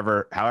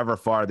however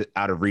far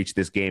out of reach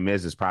this game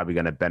is probably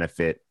going to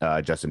benefit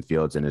Justin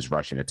Fields in his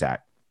rushing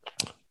attack.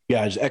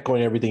 Yeah, just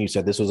echoing everything you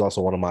said. This was also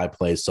one of my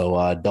plays.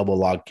 So double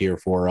log here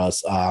for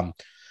us.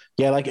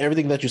 Like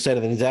everything that you said,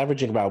 and he's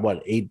averaging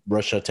about 8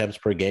 rush attempts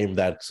per game.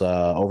 That's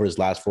over his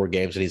last 4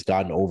 games, and he's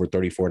gotten over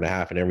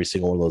 34.5 in every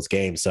single one of those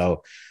games.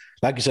 So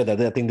like you said,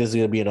 I think this is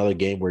going to be another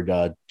game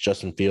where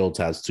Justin Fields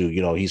has to,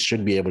 he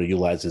shouldn't be able to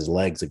utilize his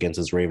legs against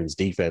his Ravens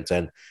defense.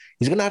 And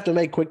he's going to have to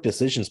make quick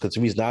decisions, because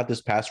if he's not,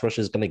 this pass rush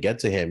is going to get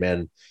to him.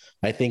 And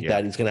I think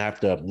that he's going to have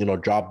to,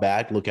 drop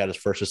back, look at his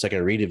first or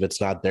second read. If it's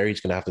not there,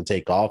 he's going to have to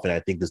take off. And I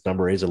think this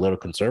number is a little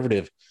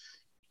conservative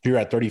here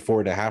at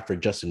 34.5 for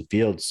Justin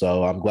Fields.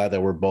 So I'm glad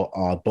that we're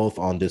both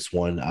on this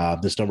one.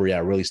 This number,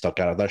 really stuck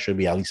out. That should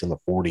be at least in the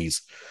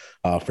 40s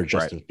for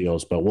Justin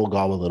Fields, but we'll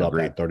gobble it up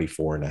at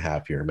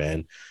 34.5 here,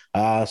 man.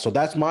 So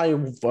that's my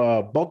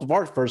both of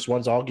our first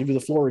ones. I'll give you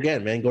the floor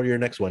again, man. Go to your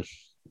next one.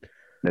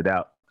 No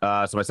doubt.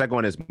 So my second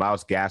one is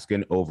Myles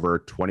Gaskin over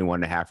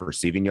 21.5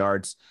 receiving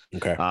yards.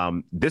 Okay.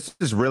 This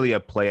is really a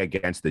play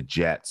against the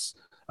Jets.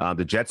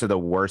 The Jets are the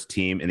worst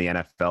team in the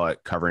NFL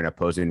at covering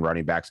opposing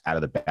running backs out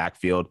of the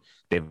backfield.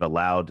 They've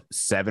allowed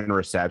 7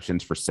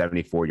 receptions for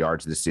 74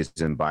 yards this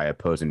season by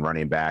opposing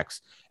running backs.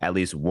 At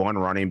least one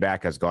running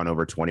back has gone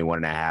over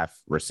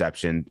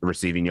 21.5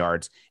 receiving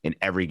yards in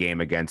every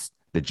game against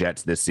the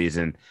Jets this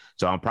season.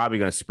 So I'm probably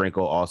going to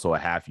sprinkle also a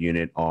half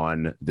unit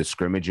on the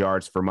scrimmage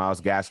yards for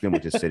Myles Gaskin,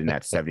 which is sitting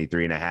at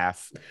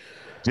 73.5.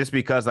 Just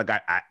because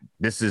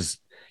this is,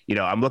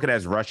 I'm looking at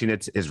his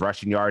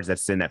rushing yards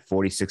that's sitting at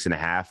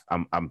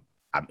 46.5. I'm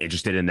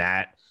interested in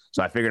that.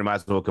 So I figured I might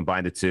as well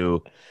combine the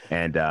two.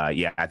 And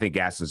I think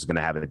Gaskin's going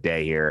to have a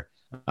day here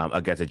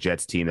against a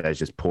Jets team that is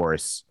just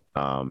porous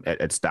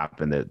at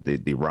stopping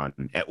the run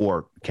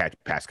or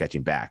pass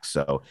catching back.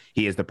 So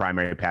he is the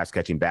primary pass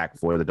catching back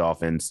for the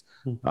Dolphins.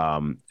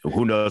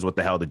 Who knows what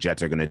the hell the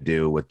Jets are going to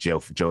do with Joe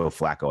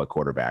Flacco at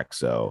quarterback.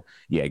 So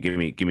give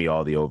me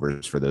all the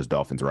overs for those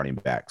Dolphins running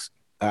backs.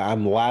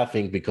 I'm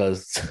laughing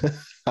because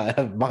I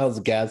have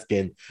Myles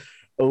Gaskin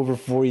over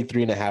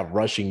 43.5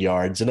 rushing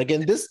yards. And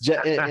again,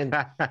 and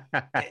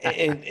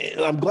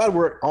I'm glad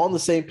we're on the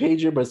same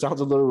page here, but it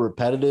sounds a little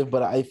repetitive.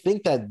 But I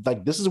think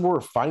that this is where we're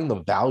finding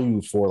the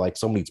value for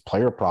some of these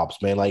player props,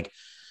 man.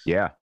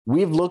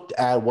 We've looked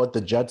at what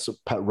the Jets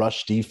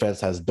rush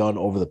defense has done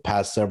over the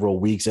past several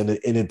weeks, and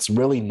it's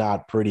really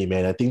not pretty,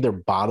 man. I think they're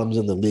bottoms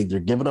in the league. They're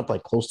giving up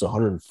close to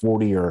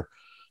 140 or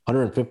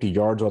 150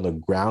 yards on the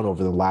ground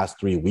over the last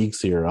 3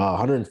 weeks here,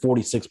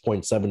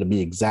 146.7 to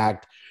be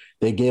exact.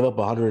 They gave up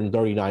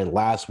 139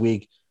 last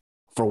week.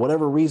 For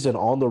whatever reason,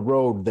 on the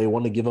road, they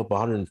want to give up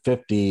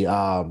 150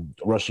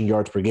 rushing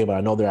yards per game.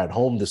 I know they're at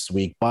home this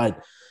week,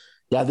 but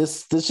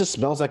this just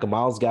smells like a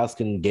Myles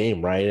Gaskin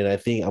game, right? And I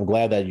think I'm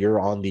glad that you're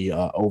on the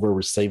over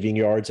receiving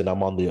yards and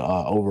I'm on the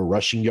over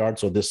rushing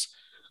yards. So this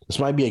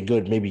might be a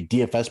good maybe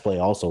DFS play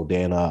also,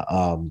 Dan,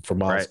 for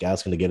Myles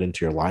Gaskin to get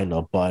into your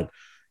lineup. But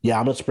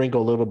I'm gonna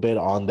sprinkle a little bit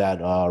on that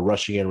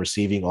rushing and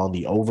receiving on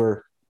the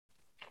over.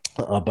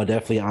 But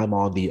definitely I'm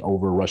on the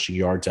over rushing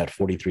yards at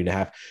 43 and a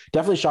half.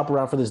 Definitely shop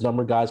around for this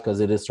number, guys, because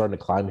it is starting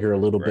to climb here a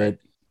little Right. bit.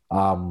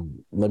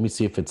 Let me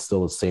see if it's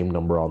still the same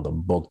number on the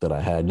book that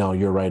I had. No,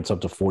 you're right. It's up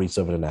to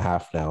 47 and a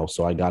half now.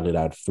 So I got it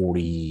at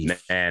 40.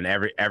 And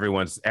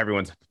everyone's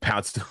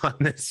pounced on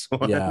this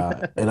one.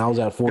 Yeah. And I was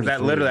at Because that 43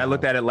 and literally, a I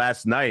looked half. at it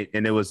last night,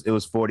 and it was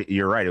 40.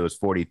 You're right, it was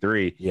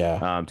 43.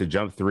 Yeah. To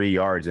jump 3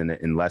 yards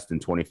in less than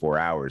 24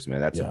 hours, man,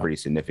 that's a Yeah. pretty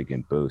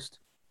significant boost.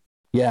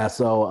 Yeah.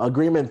 So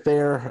agreement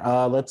there.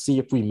 Let's see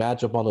if we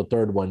match up on the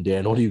third one,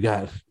 Dan. What do you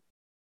got?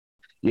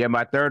 Yeah,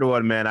 my third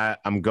one, man,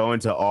 I'm going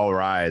to All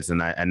Rise,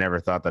 and I never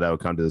thought that I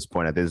would come to this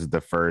point. This is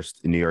the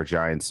first New York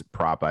Giants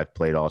prop I've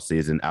played all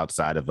season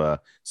outside of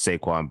a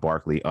Saquon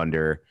Barkley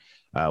under,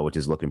 which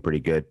is looking pretty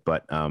good.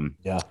 But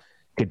Yeah.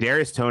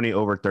 Kadarius Toney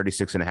over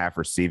 36 and a half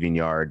receiving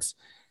yards.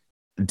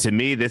 To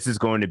me, this is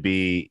going to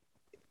be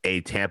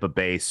a Tampa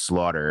Bay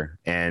slaughter.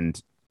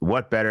 And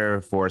what better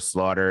for a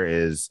slaughter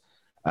is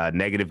a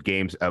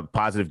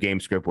positive game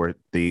script where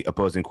the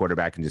opposing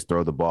quarterback can just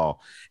throw the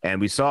ball.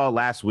 And we saw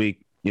last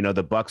week,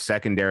 the Bucs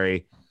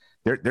secondary,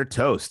 they're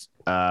toast.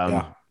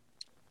 Yeah.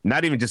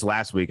 Not even just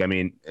last week. I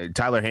mean,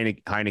 Tyler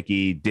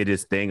Heineke did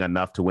his thing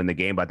enough to win the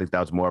game, but I think that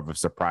was more of a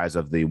surprise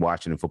of the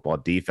Washington football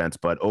defense.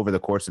 But over the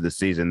course of the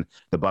season,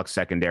 the Bucs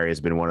secondary has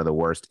been one of the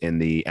worst in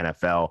the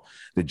NFL.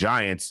 The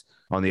Giants,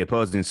 on the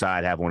opposing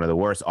side, have one of the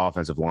worst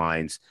offensive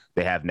lines.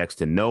 They have next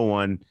to no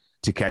one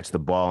to catch the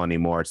ball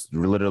anymore. It's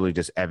literally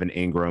just Evan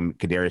Ingram,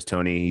 Kadarius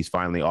Toney. He's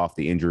finally off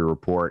the injury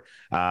report.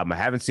 I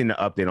haven't seen an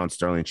update on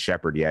Sterling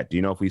Shepard yet. Do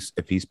you know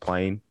if he's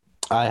playing?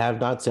 I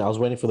have not seen. I was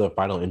waiting for the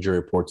final injury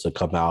reports to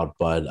come out,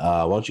 but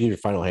why don't you give your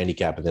final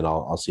handicap and then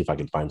I'll see if I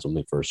can find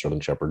something for Sterling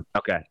Shepard.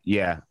 Okay.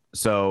 Yeah.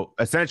 So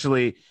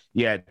essentially,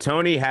 yeah,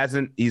 Tony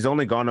he's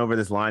only gone over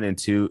this line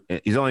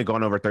he's only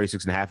gone over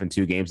 36 and a half in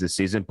 2 games this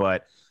season,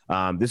 but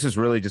this is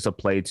really just a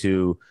play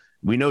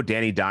we know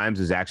Danny Dimes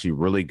is actually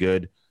really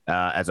good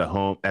as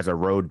a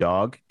road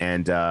dog.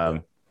 And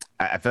I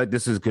feel like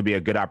could be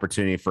a good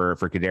opportunity for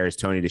Kadarius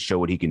Toney to show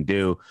what he can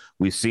do.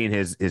 We've seen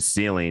his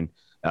ceiling,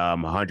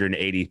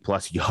 180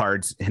 plus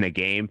yards in a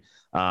game.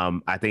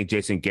 I think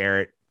Jason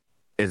Garrett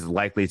is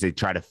likely to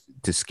try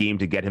to scheme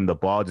to get him the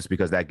ball just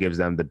because that gives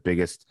them the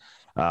biggest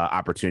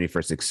opportunity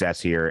for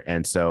success here.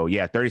 And so,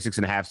 yeah, 36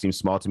 and a half seems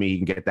small to me. He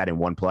can get that in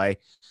one play.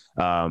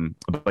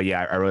 But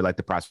yeah, I really like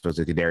the prospects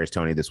of Kadarius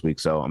Toney this week.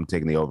 So I'm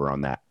taking the over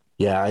on that.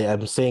 Yeah,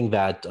 I'm saying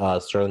that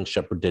Sterling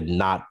Shepard did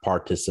not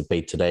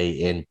participate today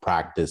in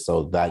practice,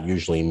 so that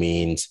usually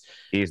means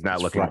he's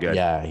not looking good.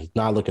 Yeah, he's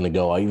not looking to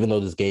go. Even though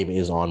this game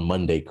is on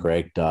Monday,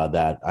 correct?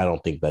 That I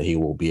don't think that he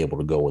will be able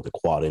to go with a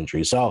quad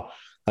injury. So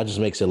that just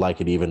makes it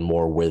like it even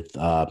more with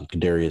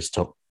Kadarius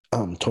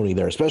Toney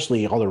there,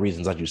 especially all the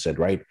reasons that you said,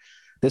 right?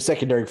 This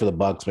secondary for the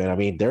Bucs, man. I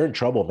mean, they're in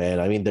trouble, man.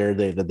 I mean,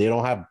 they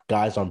don't have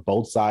guys on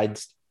both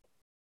sides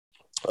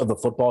of the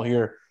football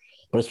here,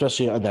 but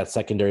especially on that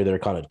secondary, they're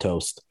kind of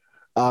toast.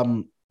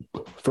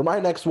 For my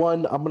next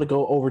one, I'm going to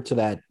go over to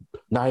that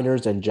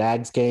Niners and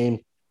Jags game.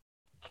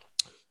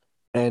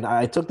 And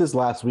I took this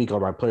last week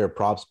on my player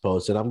props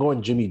post, and I'm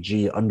going Jimmy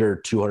G under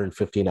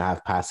 250 and a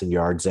half passing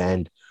yards.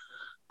 And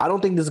I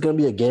don't think this is going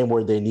to be a game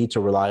where they need to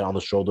rely on the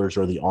shoulders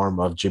or the arm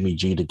of Jimmy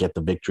G to get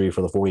the victory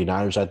for the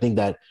 49ers. I think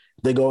that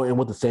they go in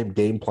with the same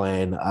game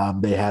plan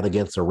they had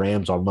against the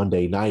Rams on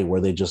Monday night, where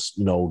they just,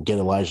 get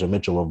Elijah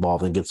Mitchell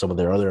involved and get some of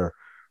their other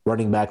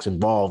running backs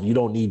involved. You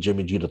don't need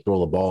Jimmy G to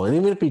throw the ball. And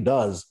even if he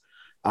does,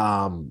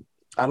 I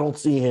don't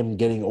see him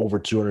getting over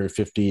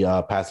 250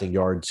 passing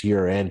yards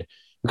here. And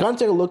we kind of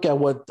take a look at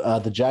what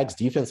the Jags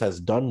defense has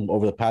done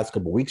over the past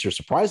couple of weeks here.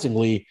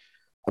 Surprisingly,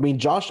 I mean,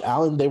 Josh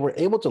Allen, they were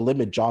able to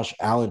limit Josh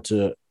Allen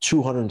to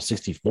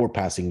 264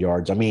 passing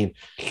yards. I mean,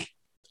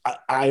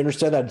 I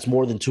understand that it's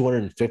more than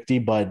 250,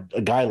 but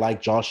a guy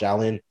like Josh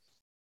Allen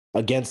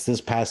against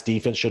this past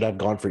defense should have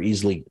gone for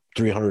easily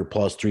 300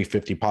 plus,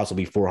 350,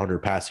 possibly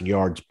 400 passing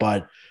yards.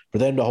 But for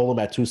them to hold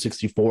him at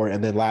 264,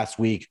 and then last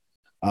week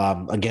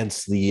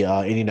against the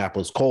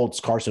Indianapolis Colts,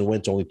 Carson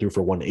Wentz only threw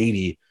for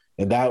 180.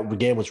 And that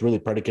game was really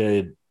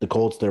predicated. The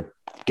Colts, their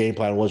game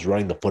plan was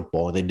running the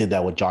football, and they did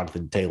that with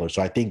Jonathan Taylor.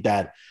 So I think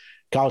that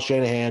Kyle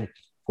Shanahan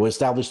will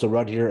establish the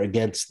run here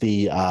against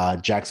the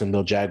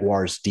Jacksonville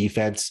Jaguars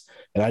defense.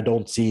 And I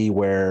don't see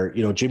where,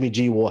 Jimmy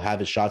G will have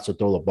his shots to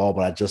throw the ball,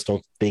 but I just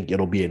don't think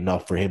it'll be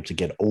enough for him to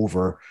get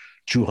over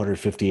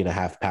 250 and a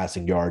half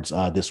passing yards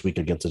this week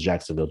against the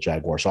Jacksonville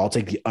Jaguars. So I'll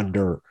take the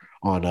under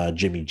on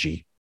Jimmy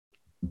G.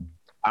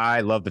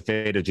 I love the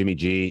fate of Jimmy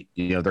G.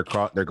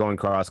 They're going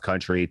cross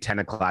country, 10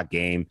 o'clock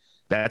game.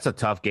 That's a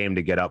tough game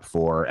to get up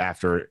for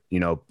after,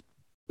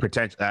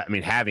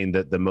 having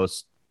the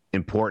most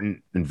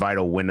important and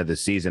vital win of the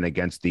season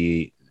against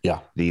the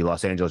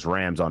Los Angeles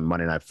Rams on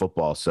Monday Night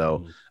Football.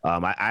 So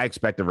I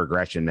expect a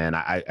regression, man.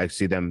 I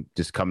see them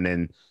just coming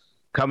in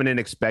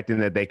expecting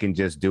that they can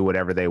just do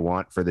whatever they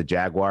want for the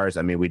Jaguars.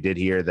 I mean, we did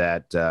hear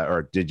that,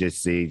 or did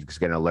just see,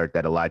 get an alert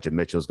that Elijah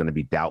Mitchell is going to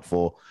be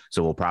doubtful.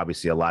 So we'll probably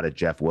see a lot of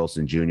Jeff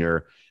Wilson Jr.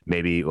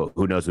 Maybe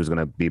who knows who's going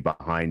to be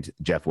behind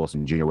Jeff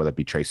Wilson Jr., whether it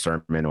be Trey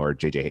Sermon or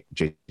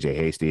JJ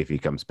Hasty if he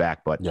comes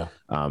back. But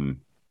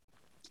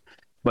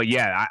But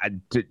yeah,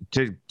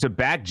 to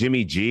back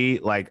Jimmy G,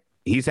 like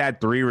he's had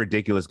 3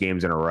 ridiculous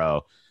games in a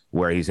row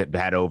where he's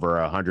had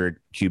over 100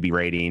 QB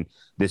rating.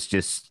 This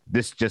just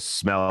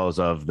smells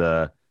of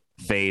the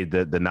fade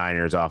the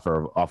Niners off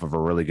of a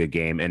really good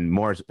game, and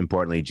more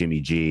importantly, Jimmy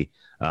G,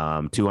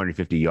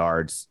 250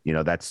 yards.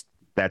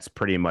 That's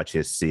pretty much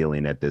his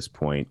ceiling at this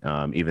point.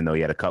 Even though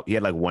he had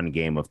like one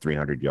game of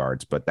 300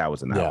 yards, but that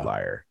was an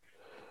outlier.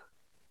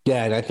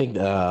 Yeah, and I think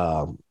it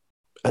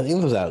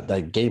was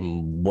that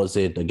game, was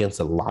it against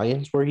the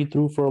Lions where he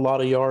threw for a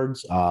lot of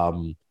yards?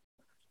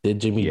 Did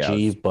Jimmy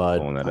G,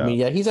 but I mean,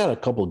 yeah, he's had a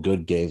couple of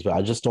good games, but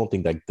I just don't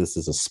think that this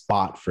is a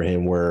spot for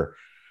him where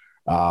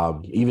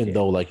even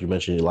though, like you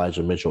mentioned,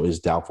 Elijah Mitchell is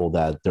doubtful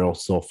that they'll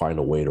still find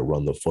a way to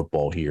run the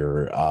football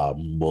here.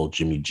 Will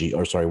the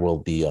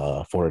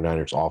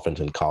 49ers offense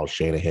and Kyle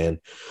Shanahan?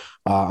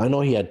 I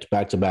know he had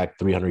back-to-back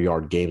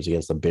 300-yard games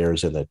against the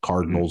Bears and the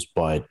Cardinals,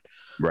 but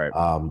right.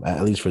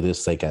 At least for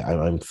this sake,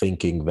 I'm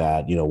thinking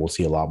that, we'll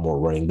see a lot more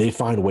running. They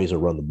find ways to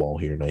run the ball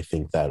here, and I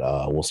think that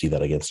we'll see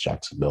that against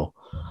Jacksonville.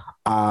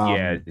 So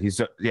I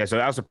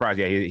was surprised.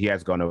 Yeah, he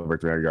has gone over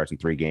 300 yards in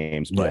 3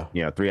 games, but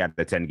 3 out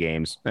of 10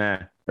 games,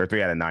 or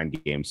 3 out of 9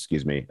 games,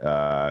 excuse me.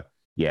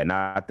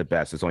 Not the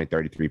best. It's only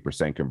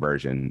 33%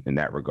 conversion in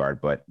that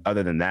regard. But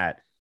other than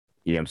that,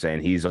 what I'm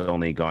saying, he's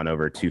only gone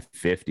over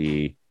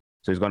 250.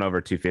 So he's gone over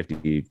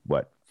 250,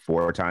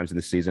 4 times in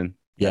the season?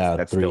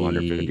 That's still under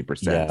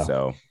 50%. Yeah.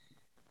 So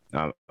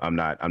I'm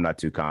not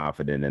too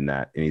confident in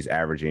that. And he's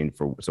averaging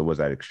so was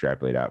that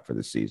extrapolate out for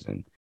the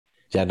season?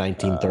 Yeah,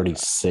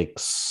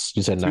 1936.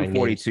 You said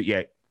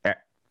 942.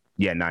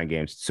 Yeah, 9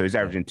 games. So he's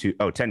averaging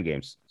 10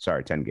 games.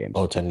 Sorry, 10 games.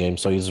 Oh, 10 games.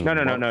 So he's He's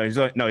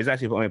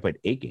actually only played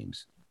 8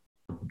 games.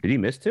 Did he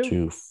miss 2?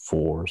 2,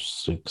 4,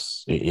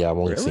 6, 8. Yeah, I'm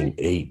only seeing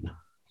 8. Did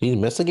he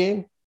miss a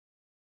game?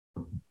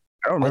 I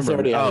don't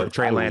remember.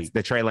 Trey Lance.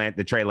 The Trey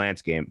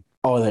Lance game.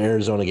 Oh, the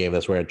Arizona game.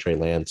 That's where I had Trey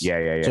Lance.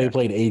 Yeah. So he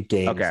played 8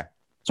 games. Okay.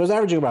 So he's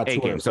averaging about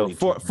 8 games. So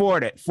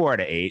 4 out of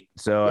 8.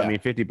 So I mean,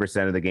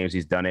 50% of the games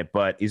he's done it,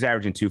 but he's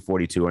averaging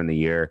 242 in the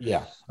year.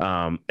 Yeah.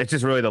 It's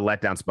just really the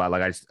letdown spot.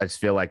 Like I just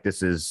feel like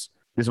this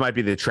might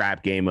be the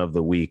trap game of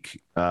the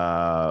week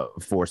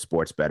for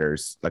sports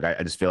bettors. Like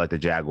I just feel like the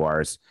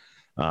Jaguars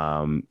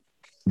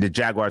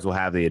will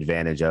have the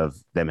advantage of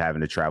them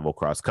having to travel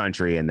cross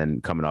country and then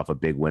coming off a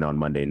big win on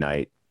Monday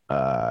night.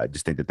 I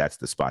just think that that's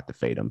the spot to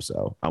fade them.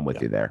 So I'm with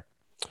you there.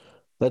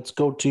 Let's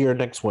go to your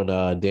next one,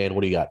 Dan.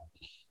 What do you got?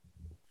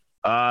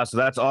 So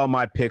that's all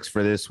my picks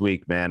for this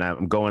week, man.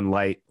 I'm going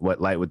light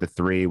with the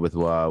 3 with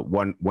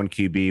one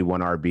QB,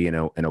 1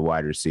 RB, and a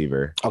wide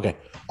receiver. Okay,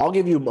 I'll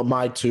give you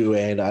my 2,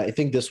 and I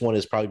think this one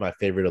is probably my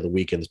favorite of the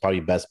weekend. It's probably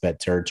best bet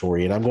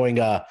territory, and I'm going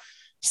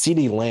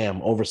CeeDee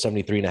Lamb over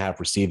 73.5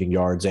 receiving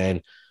yards.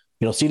 And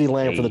CeeDee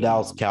Lamb for the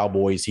Dallas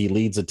Cowboys, he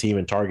leads the team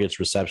in targets,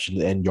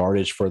 reception, and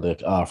yardage for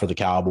the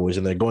Cowboys,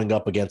 and they're going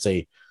up against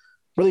a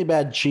really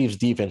bad Chiefs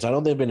defense. I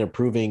know they've been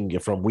improving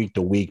from week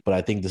to week, but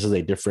I think this is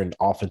a different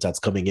offense that's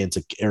coming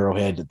into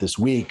Arrowhead this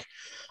week.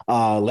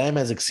 Lamb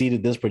has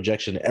exceeded this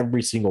projection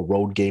every single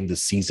road game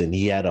this season.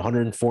 He had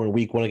 104 in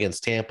week 1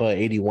 against Tampa,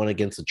 81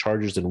 against the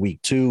Chargers in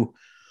week 2,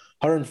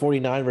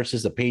 149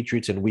 versus the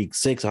Patriots in week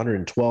 6,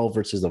 112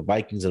 versus the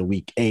Vikings in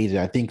week 8. And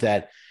I think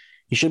that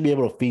he should be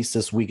able to feast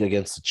this week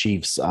against the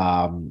Chiefs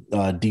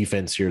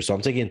defense here. So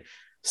I'm taking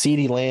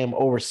CeeDee Lamb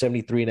over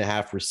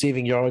 73.5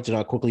 receiving yards. And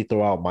I'll quickly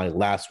throw out my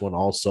last one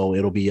also.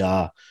 It'll be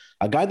a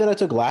guy that I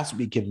took last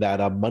week in that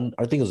I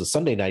think it was a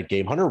Sunday night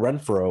game, Hunter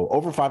Renfrow,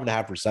 over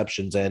 5.5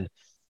 receptions. And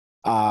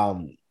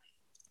I'm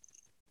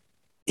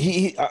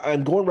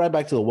going right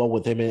back to the well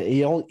with him.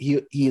 And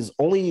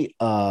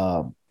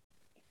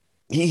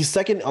he's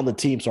second on the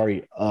team,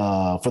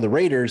 for the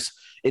Raiders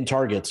in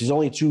targets. He's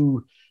only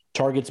 2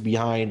 targets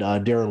behind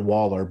Darren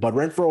Waller. But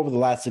Renfrow over the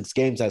last 6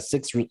 games has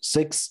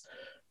six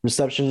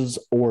receptions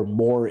or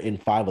more in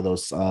 5 of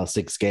those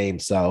 6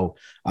 games. So,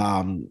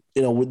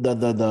 with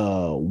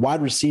the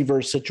wide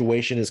receiver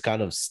situation is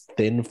kind of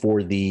thin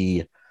for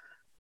the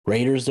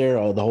Raiders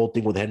there. The whole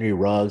thing with Henry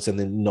Ruggs, and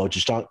then I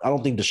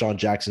don't think Deshaun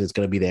Jackson is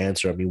going to be the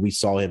answer. I mean, we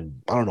saw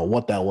him. I don't know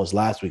what that was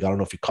last week. I don't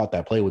know if you caught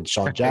that play with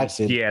Deshaun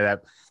Jackson. Yeah,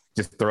 that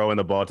just throwing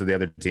the ball to the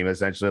other team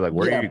essentially. Like,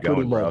 where are you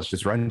going, bro?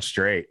 Just run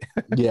straight.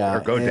 Yeah,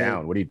 or go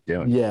down. What are you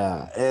doing?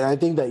 Yeah, and I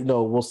think that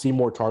we'll see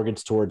more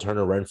targets towards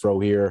Hunter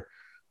Renfrow here.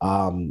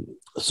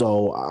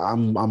 So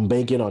I'm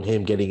banking on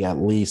him getting at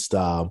least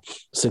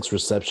 6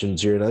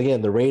 receptions here. And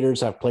again, the Raiders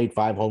have played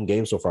 5 home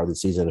games so far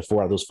this season. And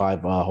 4 of those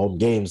 5 home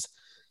games,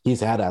 he's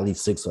had at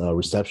least 6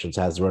 receptions,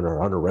 has Hunter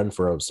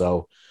Renfrow.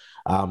 So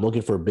I'm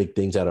looking for big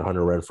things out of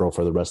Hunter Renfrow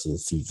for the rest of the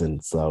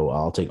season. So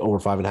I'll take over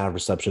 5.5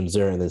 receptions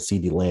there, and then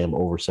CeeDee Lamb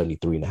over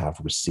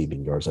 73.5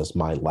 receiving yards. That's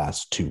my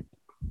last 2.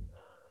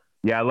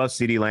 Yeah, I love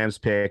CeeDee Lamb's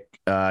pick.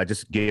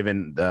 Just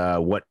given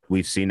what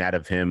we've seen out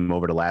of him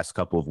over the last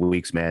couple of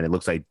weeks, man, it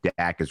looks like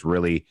Dak is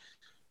really,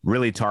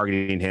 really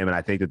targeting him. And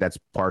I think that that's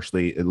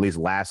partially, at least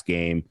last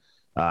game,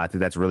 I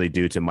think that's really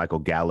due to Michael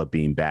Gallup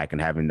being back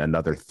and having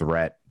another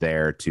threat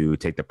there to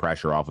take the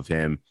pressure off of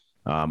him.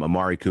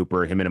 Amari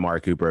Cooper, him and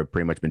Amari Cooper have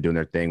pretty much been doing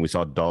their thing. We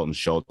saw Dalton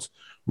Schultz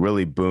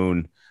really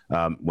boon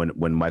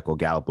when Michael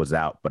Gallup was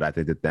out, but I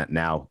think that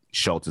now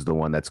Schultz is the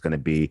one that's going to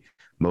be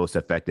most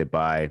affected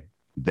by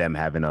them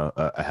having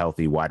a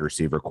healthy wide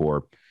receiver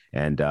core.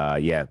 And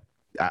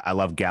I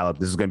love Gallup.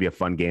 This is going to be a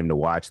fun game to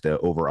watch. The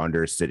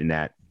over-under is sitting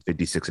at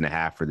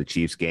 56.5 for the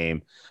Chiefs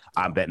game.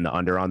 I'm betting the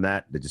under on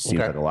that. It just seems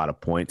like a lot of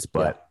points,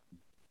 but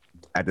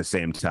at the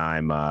same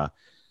time, I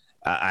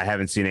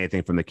haven't seen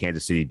anything from the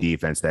Kansas City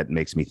defense that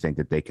makes me think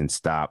that they can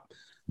stop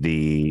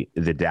the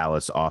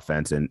Dallas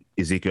offense. And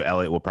Ezekiel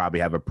Elliott will probably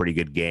have a pretty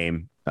good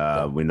game.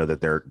 We know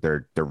that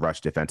their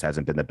rush defense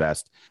hasn't been the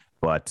best.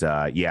 But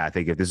I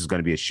think if this is going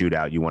to be a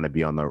shootout, you want to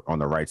be on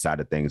the right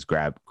side of things.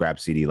 Grab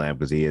CeeDee Lamb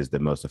because he is the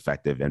most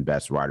effective and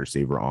best wide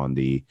receiver on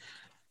the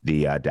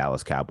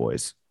Dallas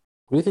Cowboys.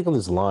 What do you think of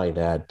this line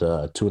at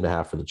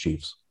 2.5 for the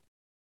Chiefs?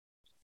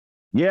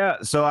 Yeah,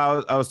 so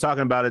I was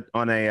talking about it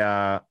on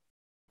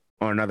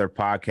another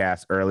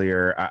podcast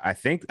earlier. I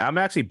think I'm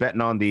actually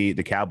betting on the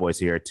Cowboys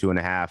here at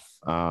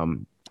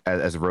 2.5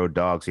 as road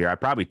dogs here. I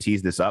probably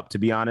teased this up, to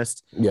be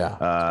honest. Yeah,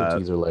 it's a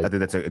teaser leg. I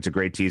think it's a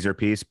great teaser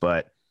piece,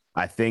 but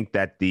I think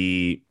that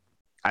the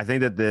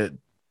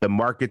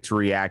market's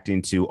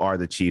reacting to, are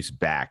the Chiefs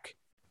back,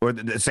 or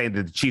saying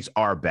that the Chiefs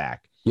are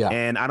back. Yeah.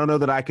 And I don't know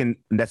that I can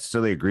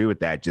necessarily agree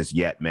with that just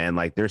yet, man.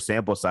 Like, their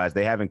sample size,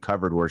 they haven't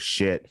covered worth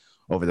shit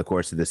over the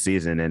course of the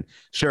season. And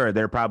sure,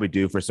 they're probably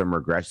due for some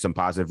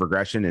positive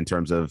regression in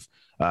terms of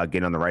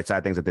getting on the right side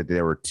of things. I think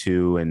they were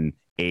 2-8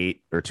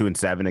 or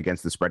 2-7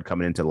 against the spread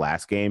coming into the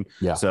last game.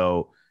 Yeah.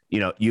 So,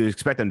 you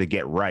expect them to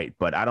get right,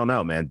 but I don't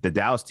know, man. The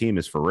Dallas team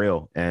is for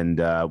real. And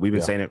we've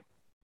been saying it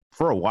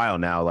for a while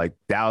now. Like,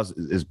 Dallas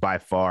is by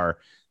far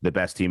the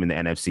best team in the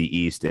NFC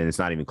East, and it's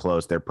not even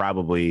close. They're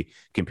probably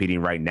competing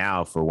right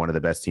now for one of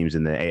the best teams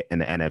in the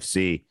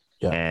NFC.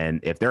 Yeah. And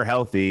if they're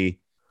healthy,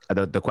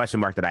 the question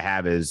mark that I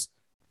have is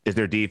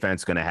their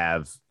defense going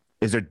to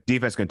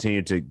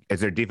continue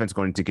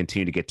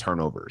to get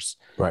turnovers?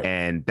 Right.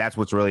 And that's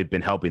what's really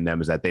been helping them,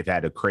 is that they've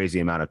had a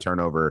crazy amount of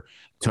turnover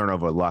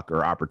luck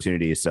or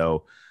opportunities.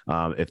 So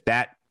if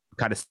that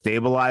kind of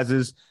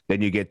stabilizes,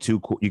 then you got two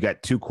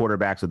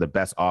quarterbacks with the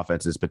best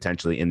offenses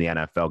potentially in the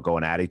NFL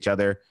going at each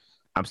other.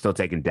 I'm still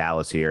taking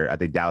Dallas here. I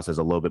think Dallas has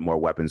a little bit more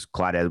weapons.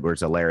 Clyde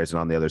Edwards-Helaire is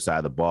on the other side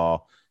of the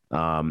ball.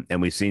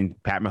 And we've seen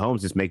Pat Mahomes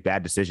just make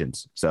bad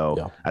decisions.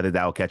 So I think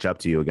that will catch up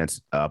to you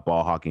against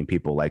ball hawking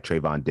people like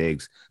Trayvon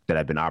Diggs that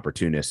have been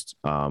opportunists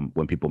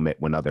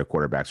when other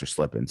quarterbacks are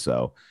slipping.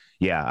 So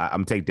I'm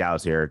going to take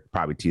Dallas here,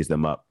 probably tease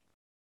them up.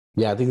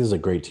 Yeah, I think this is a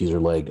great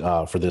teaser leg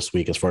for this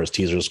week as far as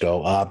teasers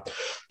go.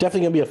 Definitely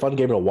going to be a fun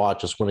game to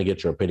watch. Just want to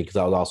get your opinion because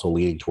I was also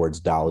leaning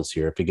towards Dallas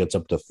here. If it gets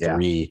up to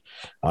 3,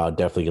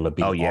 definitely going to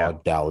be on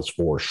Dallas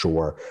for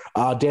sure.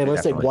 Dan,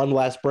 let's take one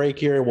last break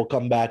here. We'll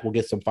come back. We'll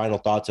get some final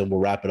thoughts, and we'll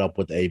wrap it up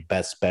with a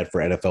best bet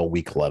for NFL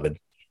Week 11.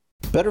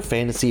 Better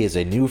Fantasy is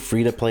a new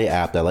free-to-play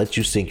app that lets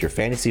you sync your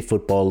fantasy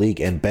football league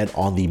and bet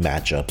on the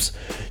matchups.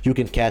 You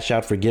can cash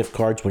out for gift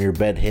cards when your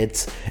bet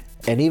hits,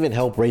 and even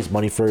help raise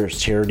money for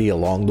charity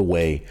along the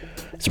way.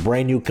 It's a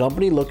brand new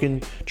company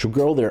looking to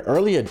grow their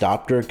early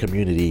adopter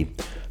community.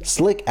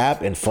 Slick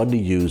app and fun to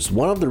use.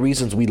 One of the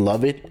reasons we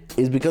love it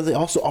is because they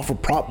also offer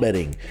prop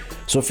betting.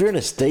 So if you're in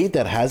a state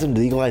that hasn't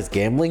legalized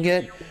gambling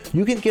yet,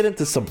 you can get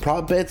into some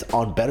prop bets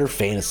on Better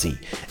Fantasy.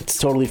 It's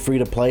totally free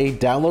to play.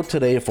 Download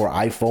today for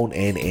iPhone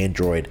and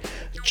Android.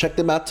 Check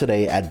them out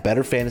today at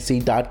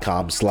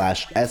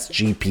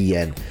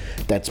betterfantasy.com/SGPN.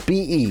 That's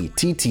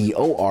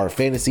BETTOR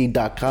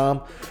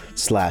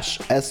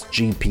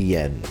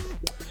fantasy.com/SGPN.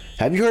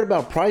 Have you heard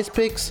about Prize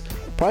Picks?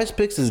 Prize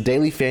Picks is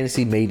daily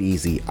fantasy made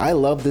easy. I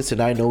love this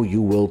and I know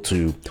you will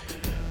too.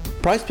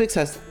 Prize Picks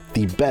has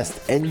the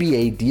best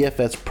NBA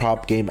DFS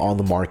prop game on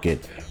the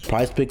market.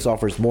 Prize Picks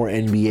offers more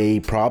NBA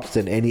props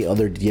than any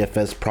other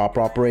DFS prop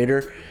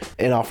operator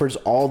and offers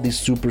all these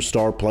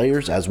superstar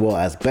players as well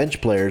as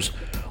bench players,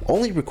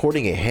 only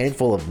recording a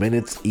handful of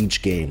minutes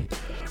each game.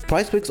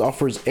 Prize Picks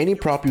offers any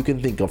prop you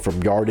can think of,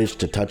 from yardage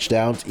to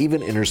touchdowns,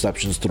 even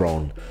interceptions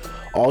thrown.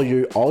 All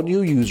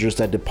new users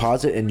that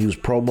deposit and use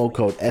promo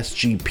code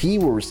SGP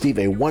will receive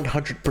a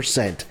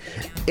 100%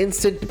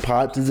 instant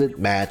deposit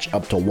match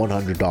up to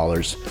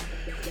 $100.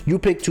 You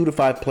pick 2 to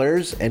 5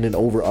 players and an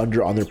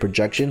over-under on their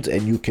projections,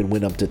 and you can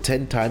win up to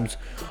 10 times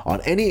on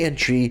any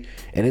entry,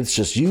 and it's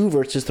just you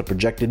versus the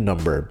projected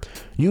number.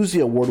 Use the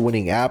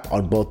award-winning app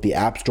on both the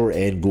App Store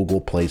and Google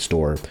Play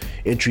Store.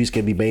 Entries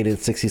can be made in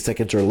 60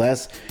 seconds or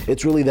less.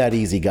 It's really that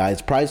easy,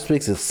 guys.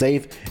 PrizePicks is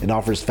safe and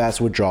offers fast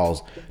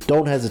withdrawals.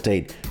 Don't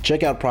hesitate.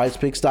 Check out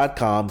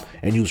prizepicks.com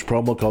and use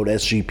promo code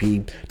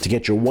SGP to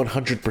get your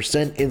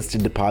 100%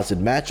 instant deposit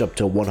match up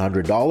to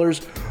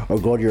 $100, or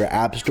go to your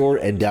App Store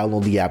and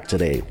download the app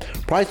today.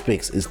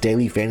 PrizePicks is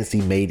daily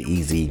fantasy made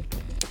easy.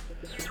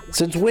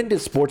 Since when did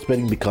sports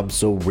betting become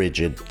so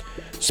rigid?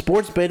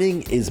 Sports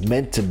betting is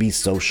meant to be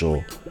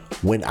social.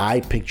 When I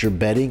picture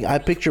betting, I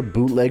picture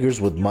bootleggers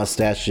with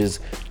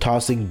mustaches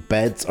tossing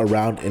bets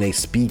around in a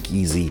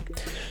speakeasy.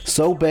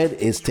 SoBet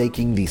is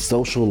taking the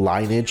social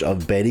lineage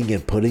of betting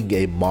and putting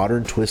a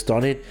modern twist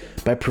on it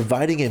by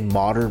providing a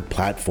modern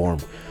platform.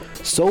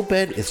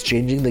 SoBet is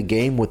changing the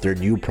game with their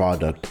new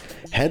product.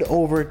 Head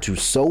over to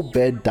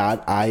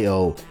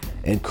SoBet.io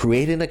and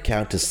create an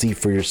account to see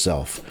for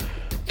yourself.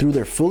 Through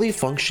their fully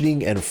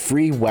functioning and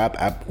free web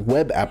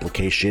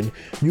application,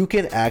 you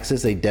can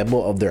access a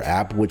demo of their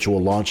app, which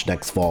will launch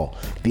next fall.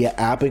 The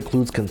app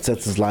includes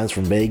consensus lines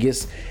from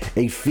Vegas,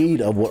 a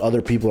feed of what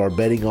other people are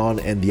betting on,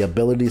 and the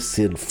ability to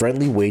send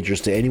friendly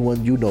wagers to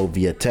anyone you know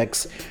via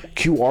text,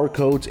 QR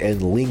codes,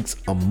 and links,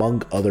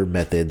 among other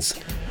methods.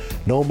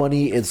 No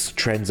money is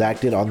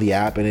transacted on the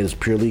app and it is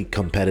purely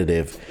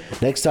competitive.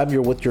 Next time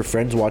you're with your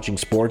friends watching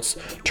sports,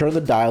 turn the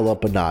dial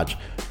up a notch.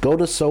 Go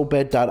to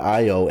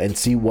SoBet.io and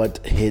see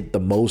what hit the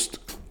most,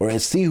 or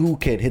see who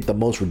can hit the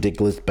most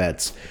ridiculous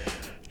bets.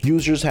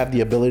 Users have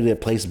the ability to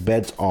place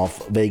bets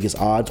off Vegas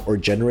odds or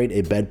generate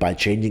a bet by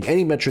changing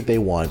any metric they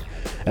want,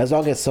 as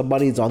long as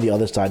somebody's on the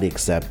other side to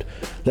accept.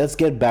 Let's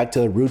get back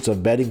to the roots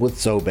of betting with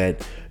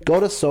SoBet. Go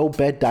to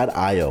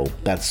SoBet.io.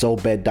 That's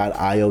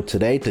SoBet.io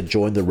today to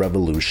join the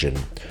revolution.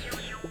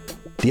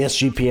 The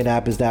SGPN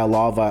app is now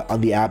live on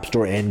the App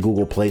Store and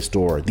Google Play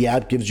Store. The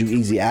app gives you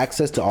easy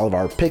access to all of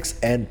our picks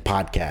and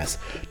podcasts.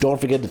 Don't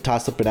forget to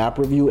toss up an app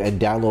review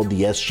and download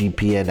the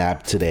SGPN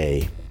app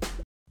today.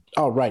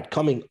 All right,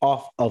 coming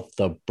off of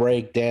the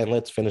break, Dan,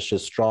 let's finish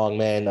this strong,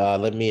 man.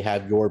 Let me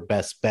have your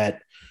best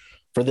bet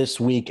for this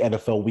week,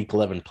 NFL Week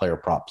 11 player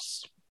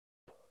props.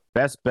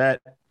 Best bet,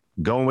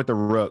 going with the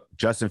Rook.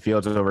 Justin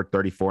Fields is over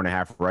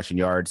 34.5 rushing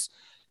yards.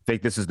 I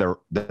think this is the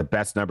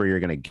best number you're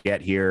going to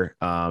get here.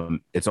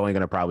 It's only going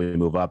to probably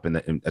move up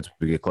as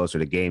we get closer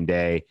to game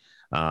day.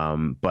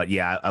 But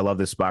yeah, I love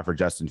this spot for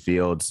Justin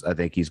Fields. I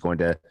think he's going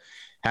to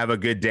have a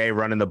good day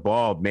running the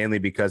ball, mainly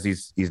because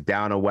he's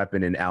down a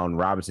weapon in Allen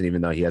Robinson.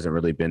 Even though he hasn't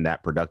really been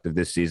that productive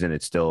this season,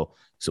 it's still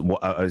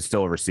a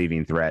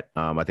receiving threat.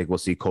 I think we'll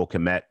see Cole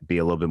Kmet be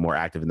a little bit more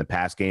active in the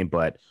pass game,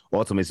 but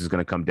ultimately this is going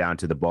to come down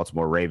to the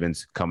Baltimore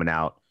Ravens coming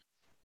out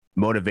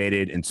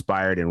motivated,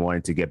 inspired, and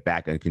wanting to get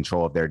back in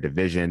control of their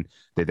division.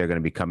 That they're going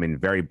to be coming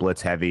very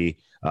blitz heavy,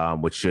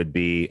 which should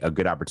be a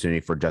good opportunity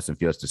for Justin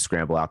Fields to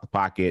scramble out the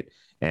pocket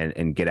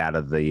and get out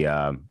of the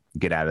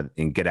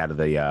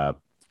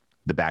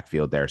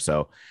backfield there.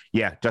 So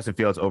yeah, Justin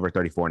Fields over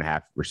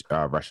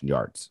 34.5 rushing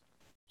yards.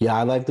 Yeah,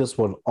 I like this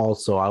one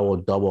also. I will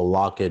double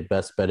lock it,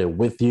 best bet it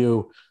with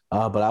you.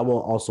 But I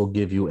will also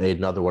give you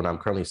another one. I'm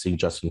currently seeing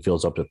Justin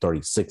Fields up to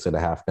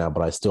 36.5 now,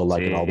 but I still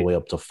like it all the way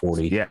up to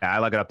 40. Yeah, I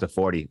like it up to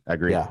 40. I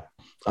agree. Yeah.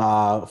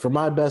 For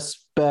my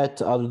best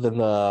bet, other than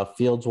the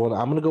Fields one,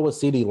 I'm going to go with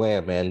CeeDee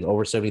Lamb, man.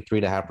 Over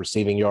 73.5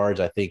 receiving yards.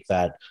 I think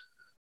that,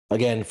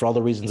 again, for all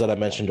the reasons that I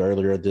mentioned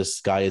earlier, this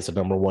guy is the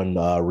number one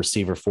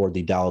receiver for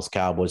the Dallas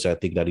Cowboys. I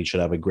think that he should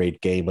have a great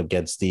game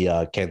against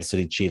the Kansas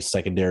City Chiefs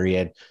secondary.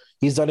 And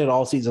he's done it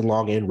all season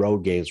long in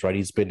road games, right?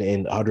 He's been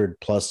in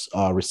 100-plus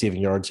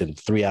receiving yards in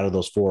 3 out of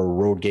those 4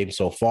 road games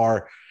so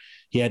far.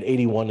 He had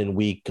 81 in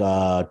week 2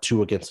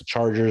 against the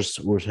Chargers,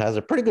 which has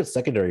a pretty good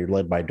secondary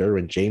led by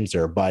Derwin James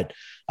there. But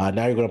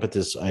now you're going to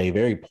put a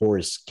very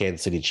porous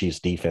Kansas City Chiefs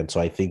defense. So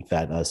I think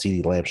that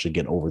CeeDee Lamb should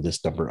get over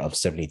this number of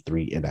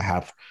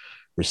 73.5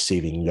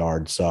 receiving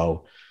yards.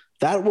 So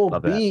that will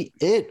be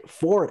it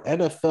for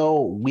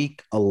NFL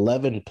Week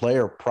 11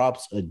 Player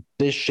Props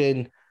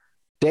Edition.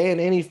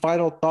 Dan, any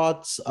final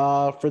thoughts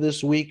for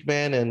this week,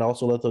 man? And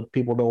also let the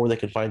people know where they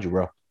can find you,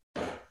 bro.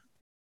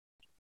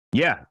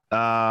 Yeah.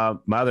 My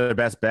other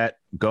best bet,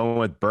 going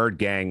with Bird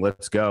Gang.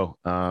 Let's go.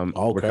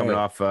 We're coming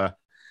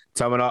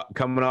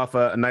off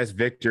a nice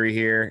victory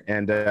here,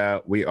 and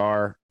we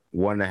are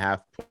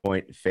 1.5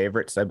 point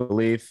favorites, I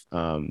believe.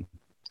 I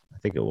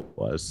think it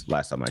was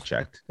last time I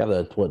checked. Got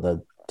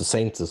the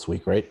Saints this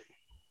week, right?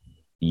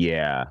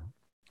 Yeah.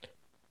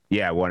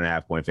 Yeah,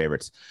 1.5 point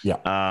favorites.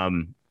 Yeah.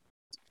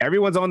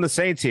 Everyone's on the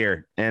Saints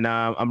here, and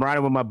I'm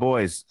riding with my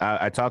boys.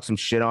 I talked some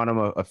shit on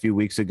them a few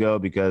weeks ago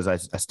because I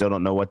still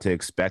don't know what to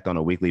expect on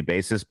a weekly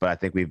basis, but I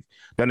think we've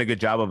done a good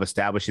job of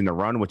establishing the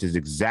run, which is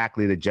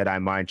exactly the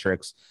Jedi mind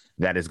tricks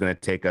that is going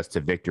to take us to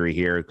victory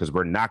here, because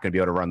we're not going to be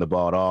able to run the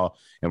ball at all,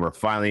 and we're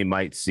finally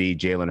might see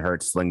Jalen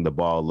Hurts sling the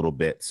ball a little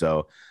bit.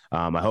 So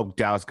I hope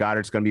Dallas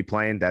Goedert's going to be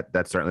playing.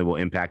 That certainly will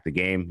impact the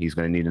game. He's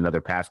going to need another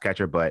pass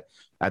catcher, but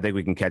I think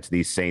we can catch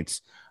these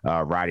Saints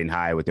riding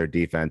high with their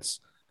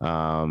defense.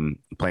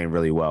 Playing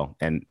really well,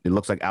 and it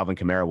looks like Alvin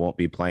Kamara won't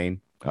be playing.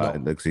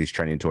 It looks like he's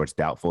trending towards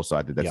doubtful, so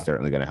I think that's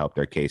certainly going to help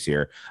their case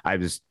here.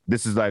 This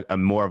is like a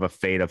more of a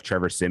fate of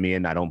Trevor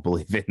Siemian. I don't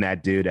believe in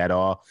that dude at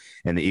all,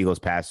 and the Eagles'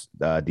 pass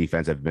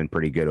defense have been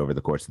pretty good over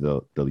the course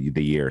of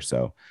the year.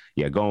 So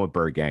yeah, going with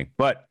Bird Gang.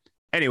 But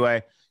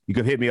anyway, you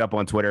can hit me up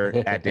on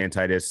Twitter at Dan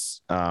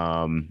Titus.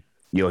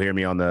 You'll hear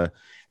me on the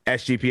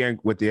SGPN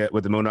with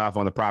the Moon Off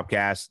on the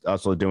Propcast,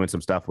 also doing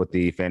some stuff with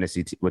the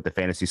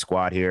fantasy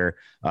squad here.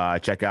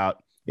 Check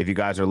out if you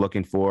guys are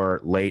looking for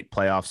late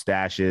playoff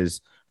stashes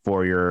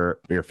for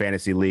your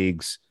fantasy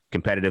leagues,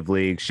 competitive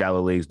leagues,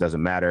 shallow leagues,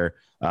 doesn't matter.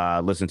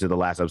 listen to the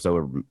last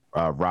episode with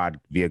Rod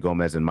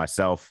Villagomez and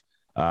myself,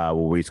 where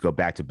we just go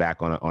back to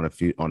back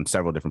on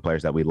several different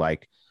players that we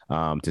like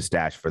to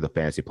stash for the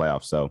fantasy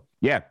playoffs. So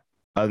yeah,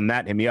 other than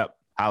that, hit me up.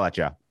 I'll let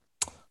you.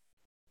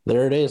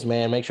 There it is,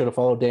 man. Make sure to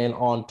follow Dan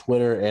on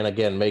Twitter. And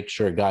again, make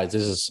sure, guys,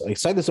 I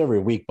say this every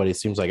week, but it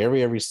seems like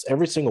every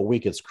single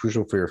week it's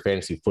crucial for your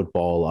fantasy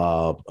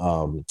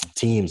football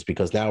teams,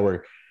 because now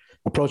we're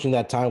approaching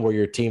that time where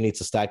your team needs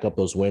to stack up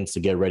those wins to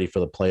get ready for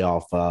the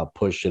playoff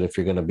push. And if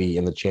you're going to be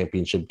in the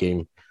championship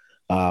game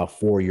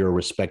for your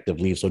respective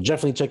leagues. So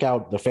definitely check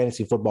out the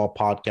Fantasy Football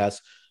Podcast,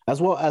 as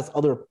well as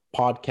other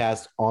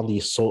podcasts on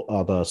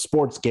the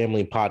Sports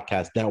Gambling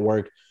Podcast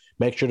Network.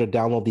 Make sure to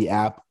download the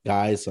app,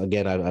 guys.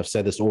 Again, I've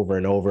said this over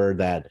and over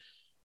that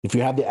if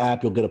you have the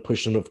app, you'll get a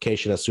push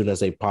notification as soon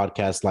as a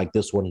podcast like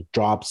this one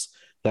drops.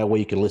 That way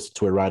you can listen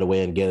to it right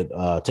away and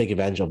take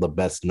advantage of the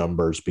best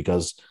numbers,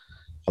 because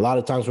a lot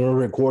of times when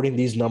we're recording,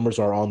 these numbers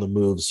are on the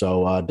move.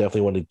 So definitely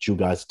wanted you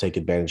guys to take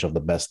advantage of the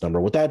best number.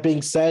 With that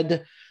being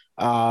said,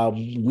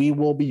 we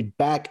will be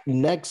back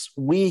next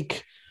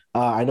week.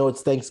 I know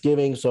it's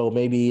Thanksgiving, so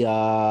maybe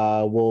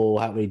we'll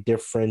have a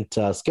different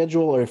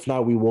schedule, or if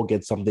not, we will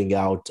get something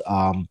out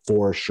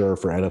for sure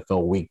for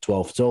NFL Week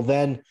 12. Till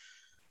then,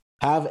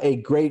 have a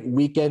great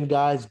weekend,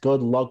 guys. Good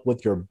luck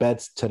with your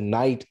bets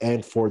tonight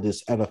and for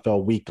this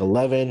NFL Week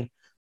 11.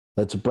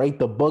 Let's break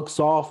the books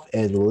off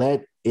and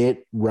let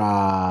it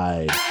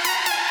ride.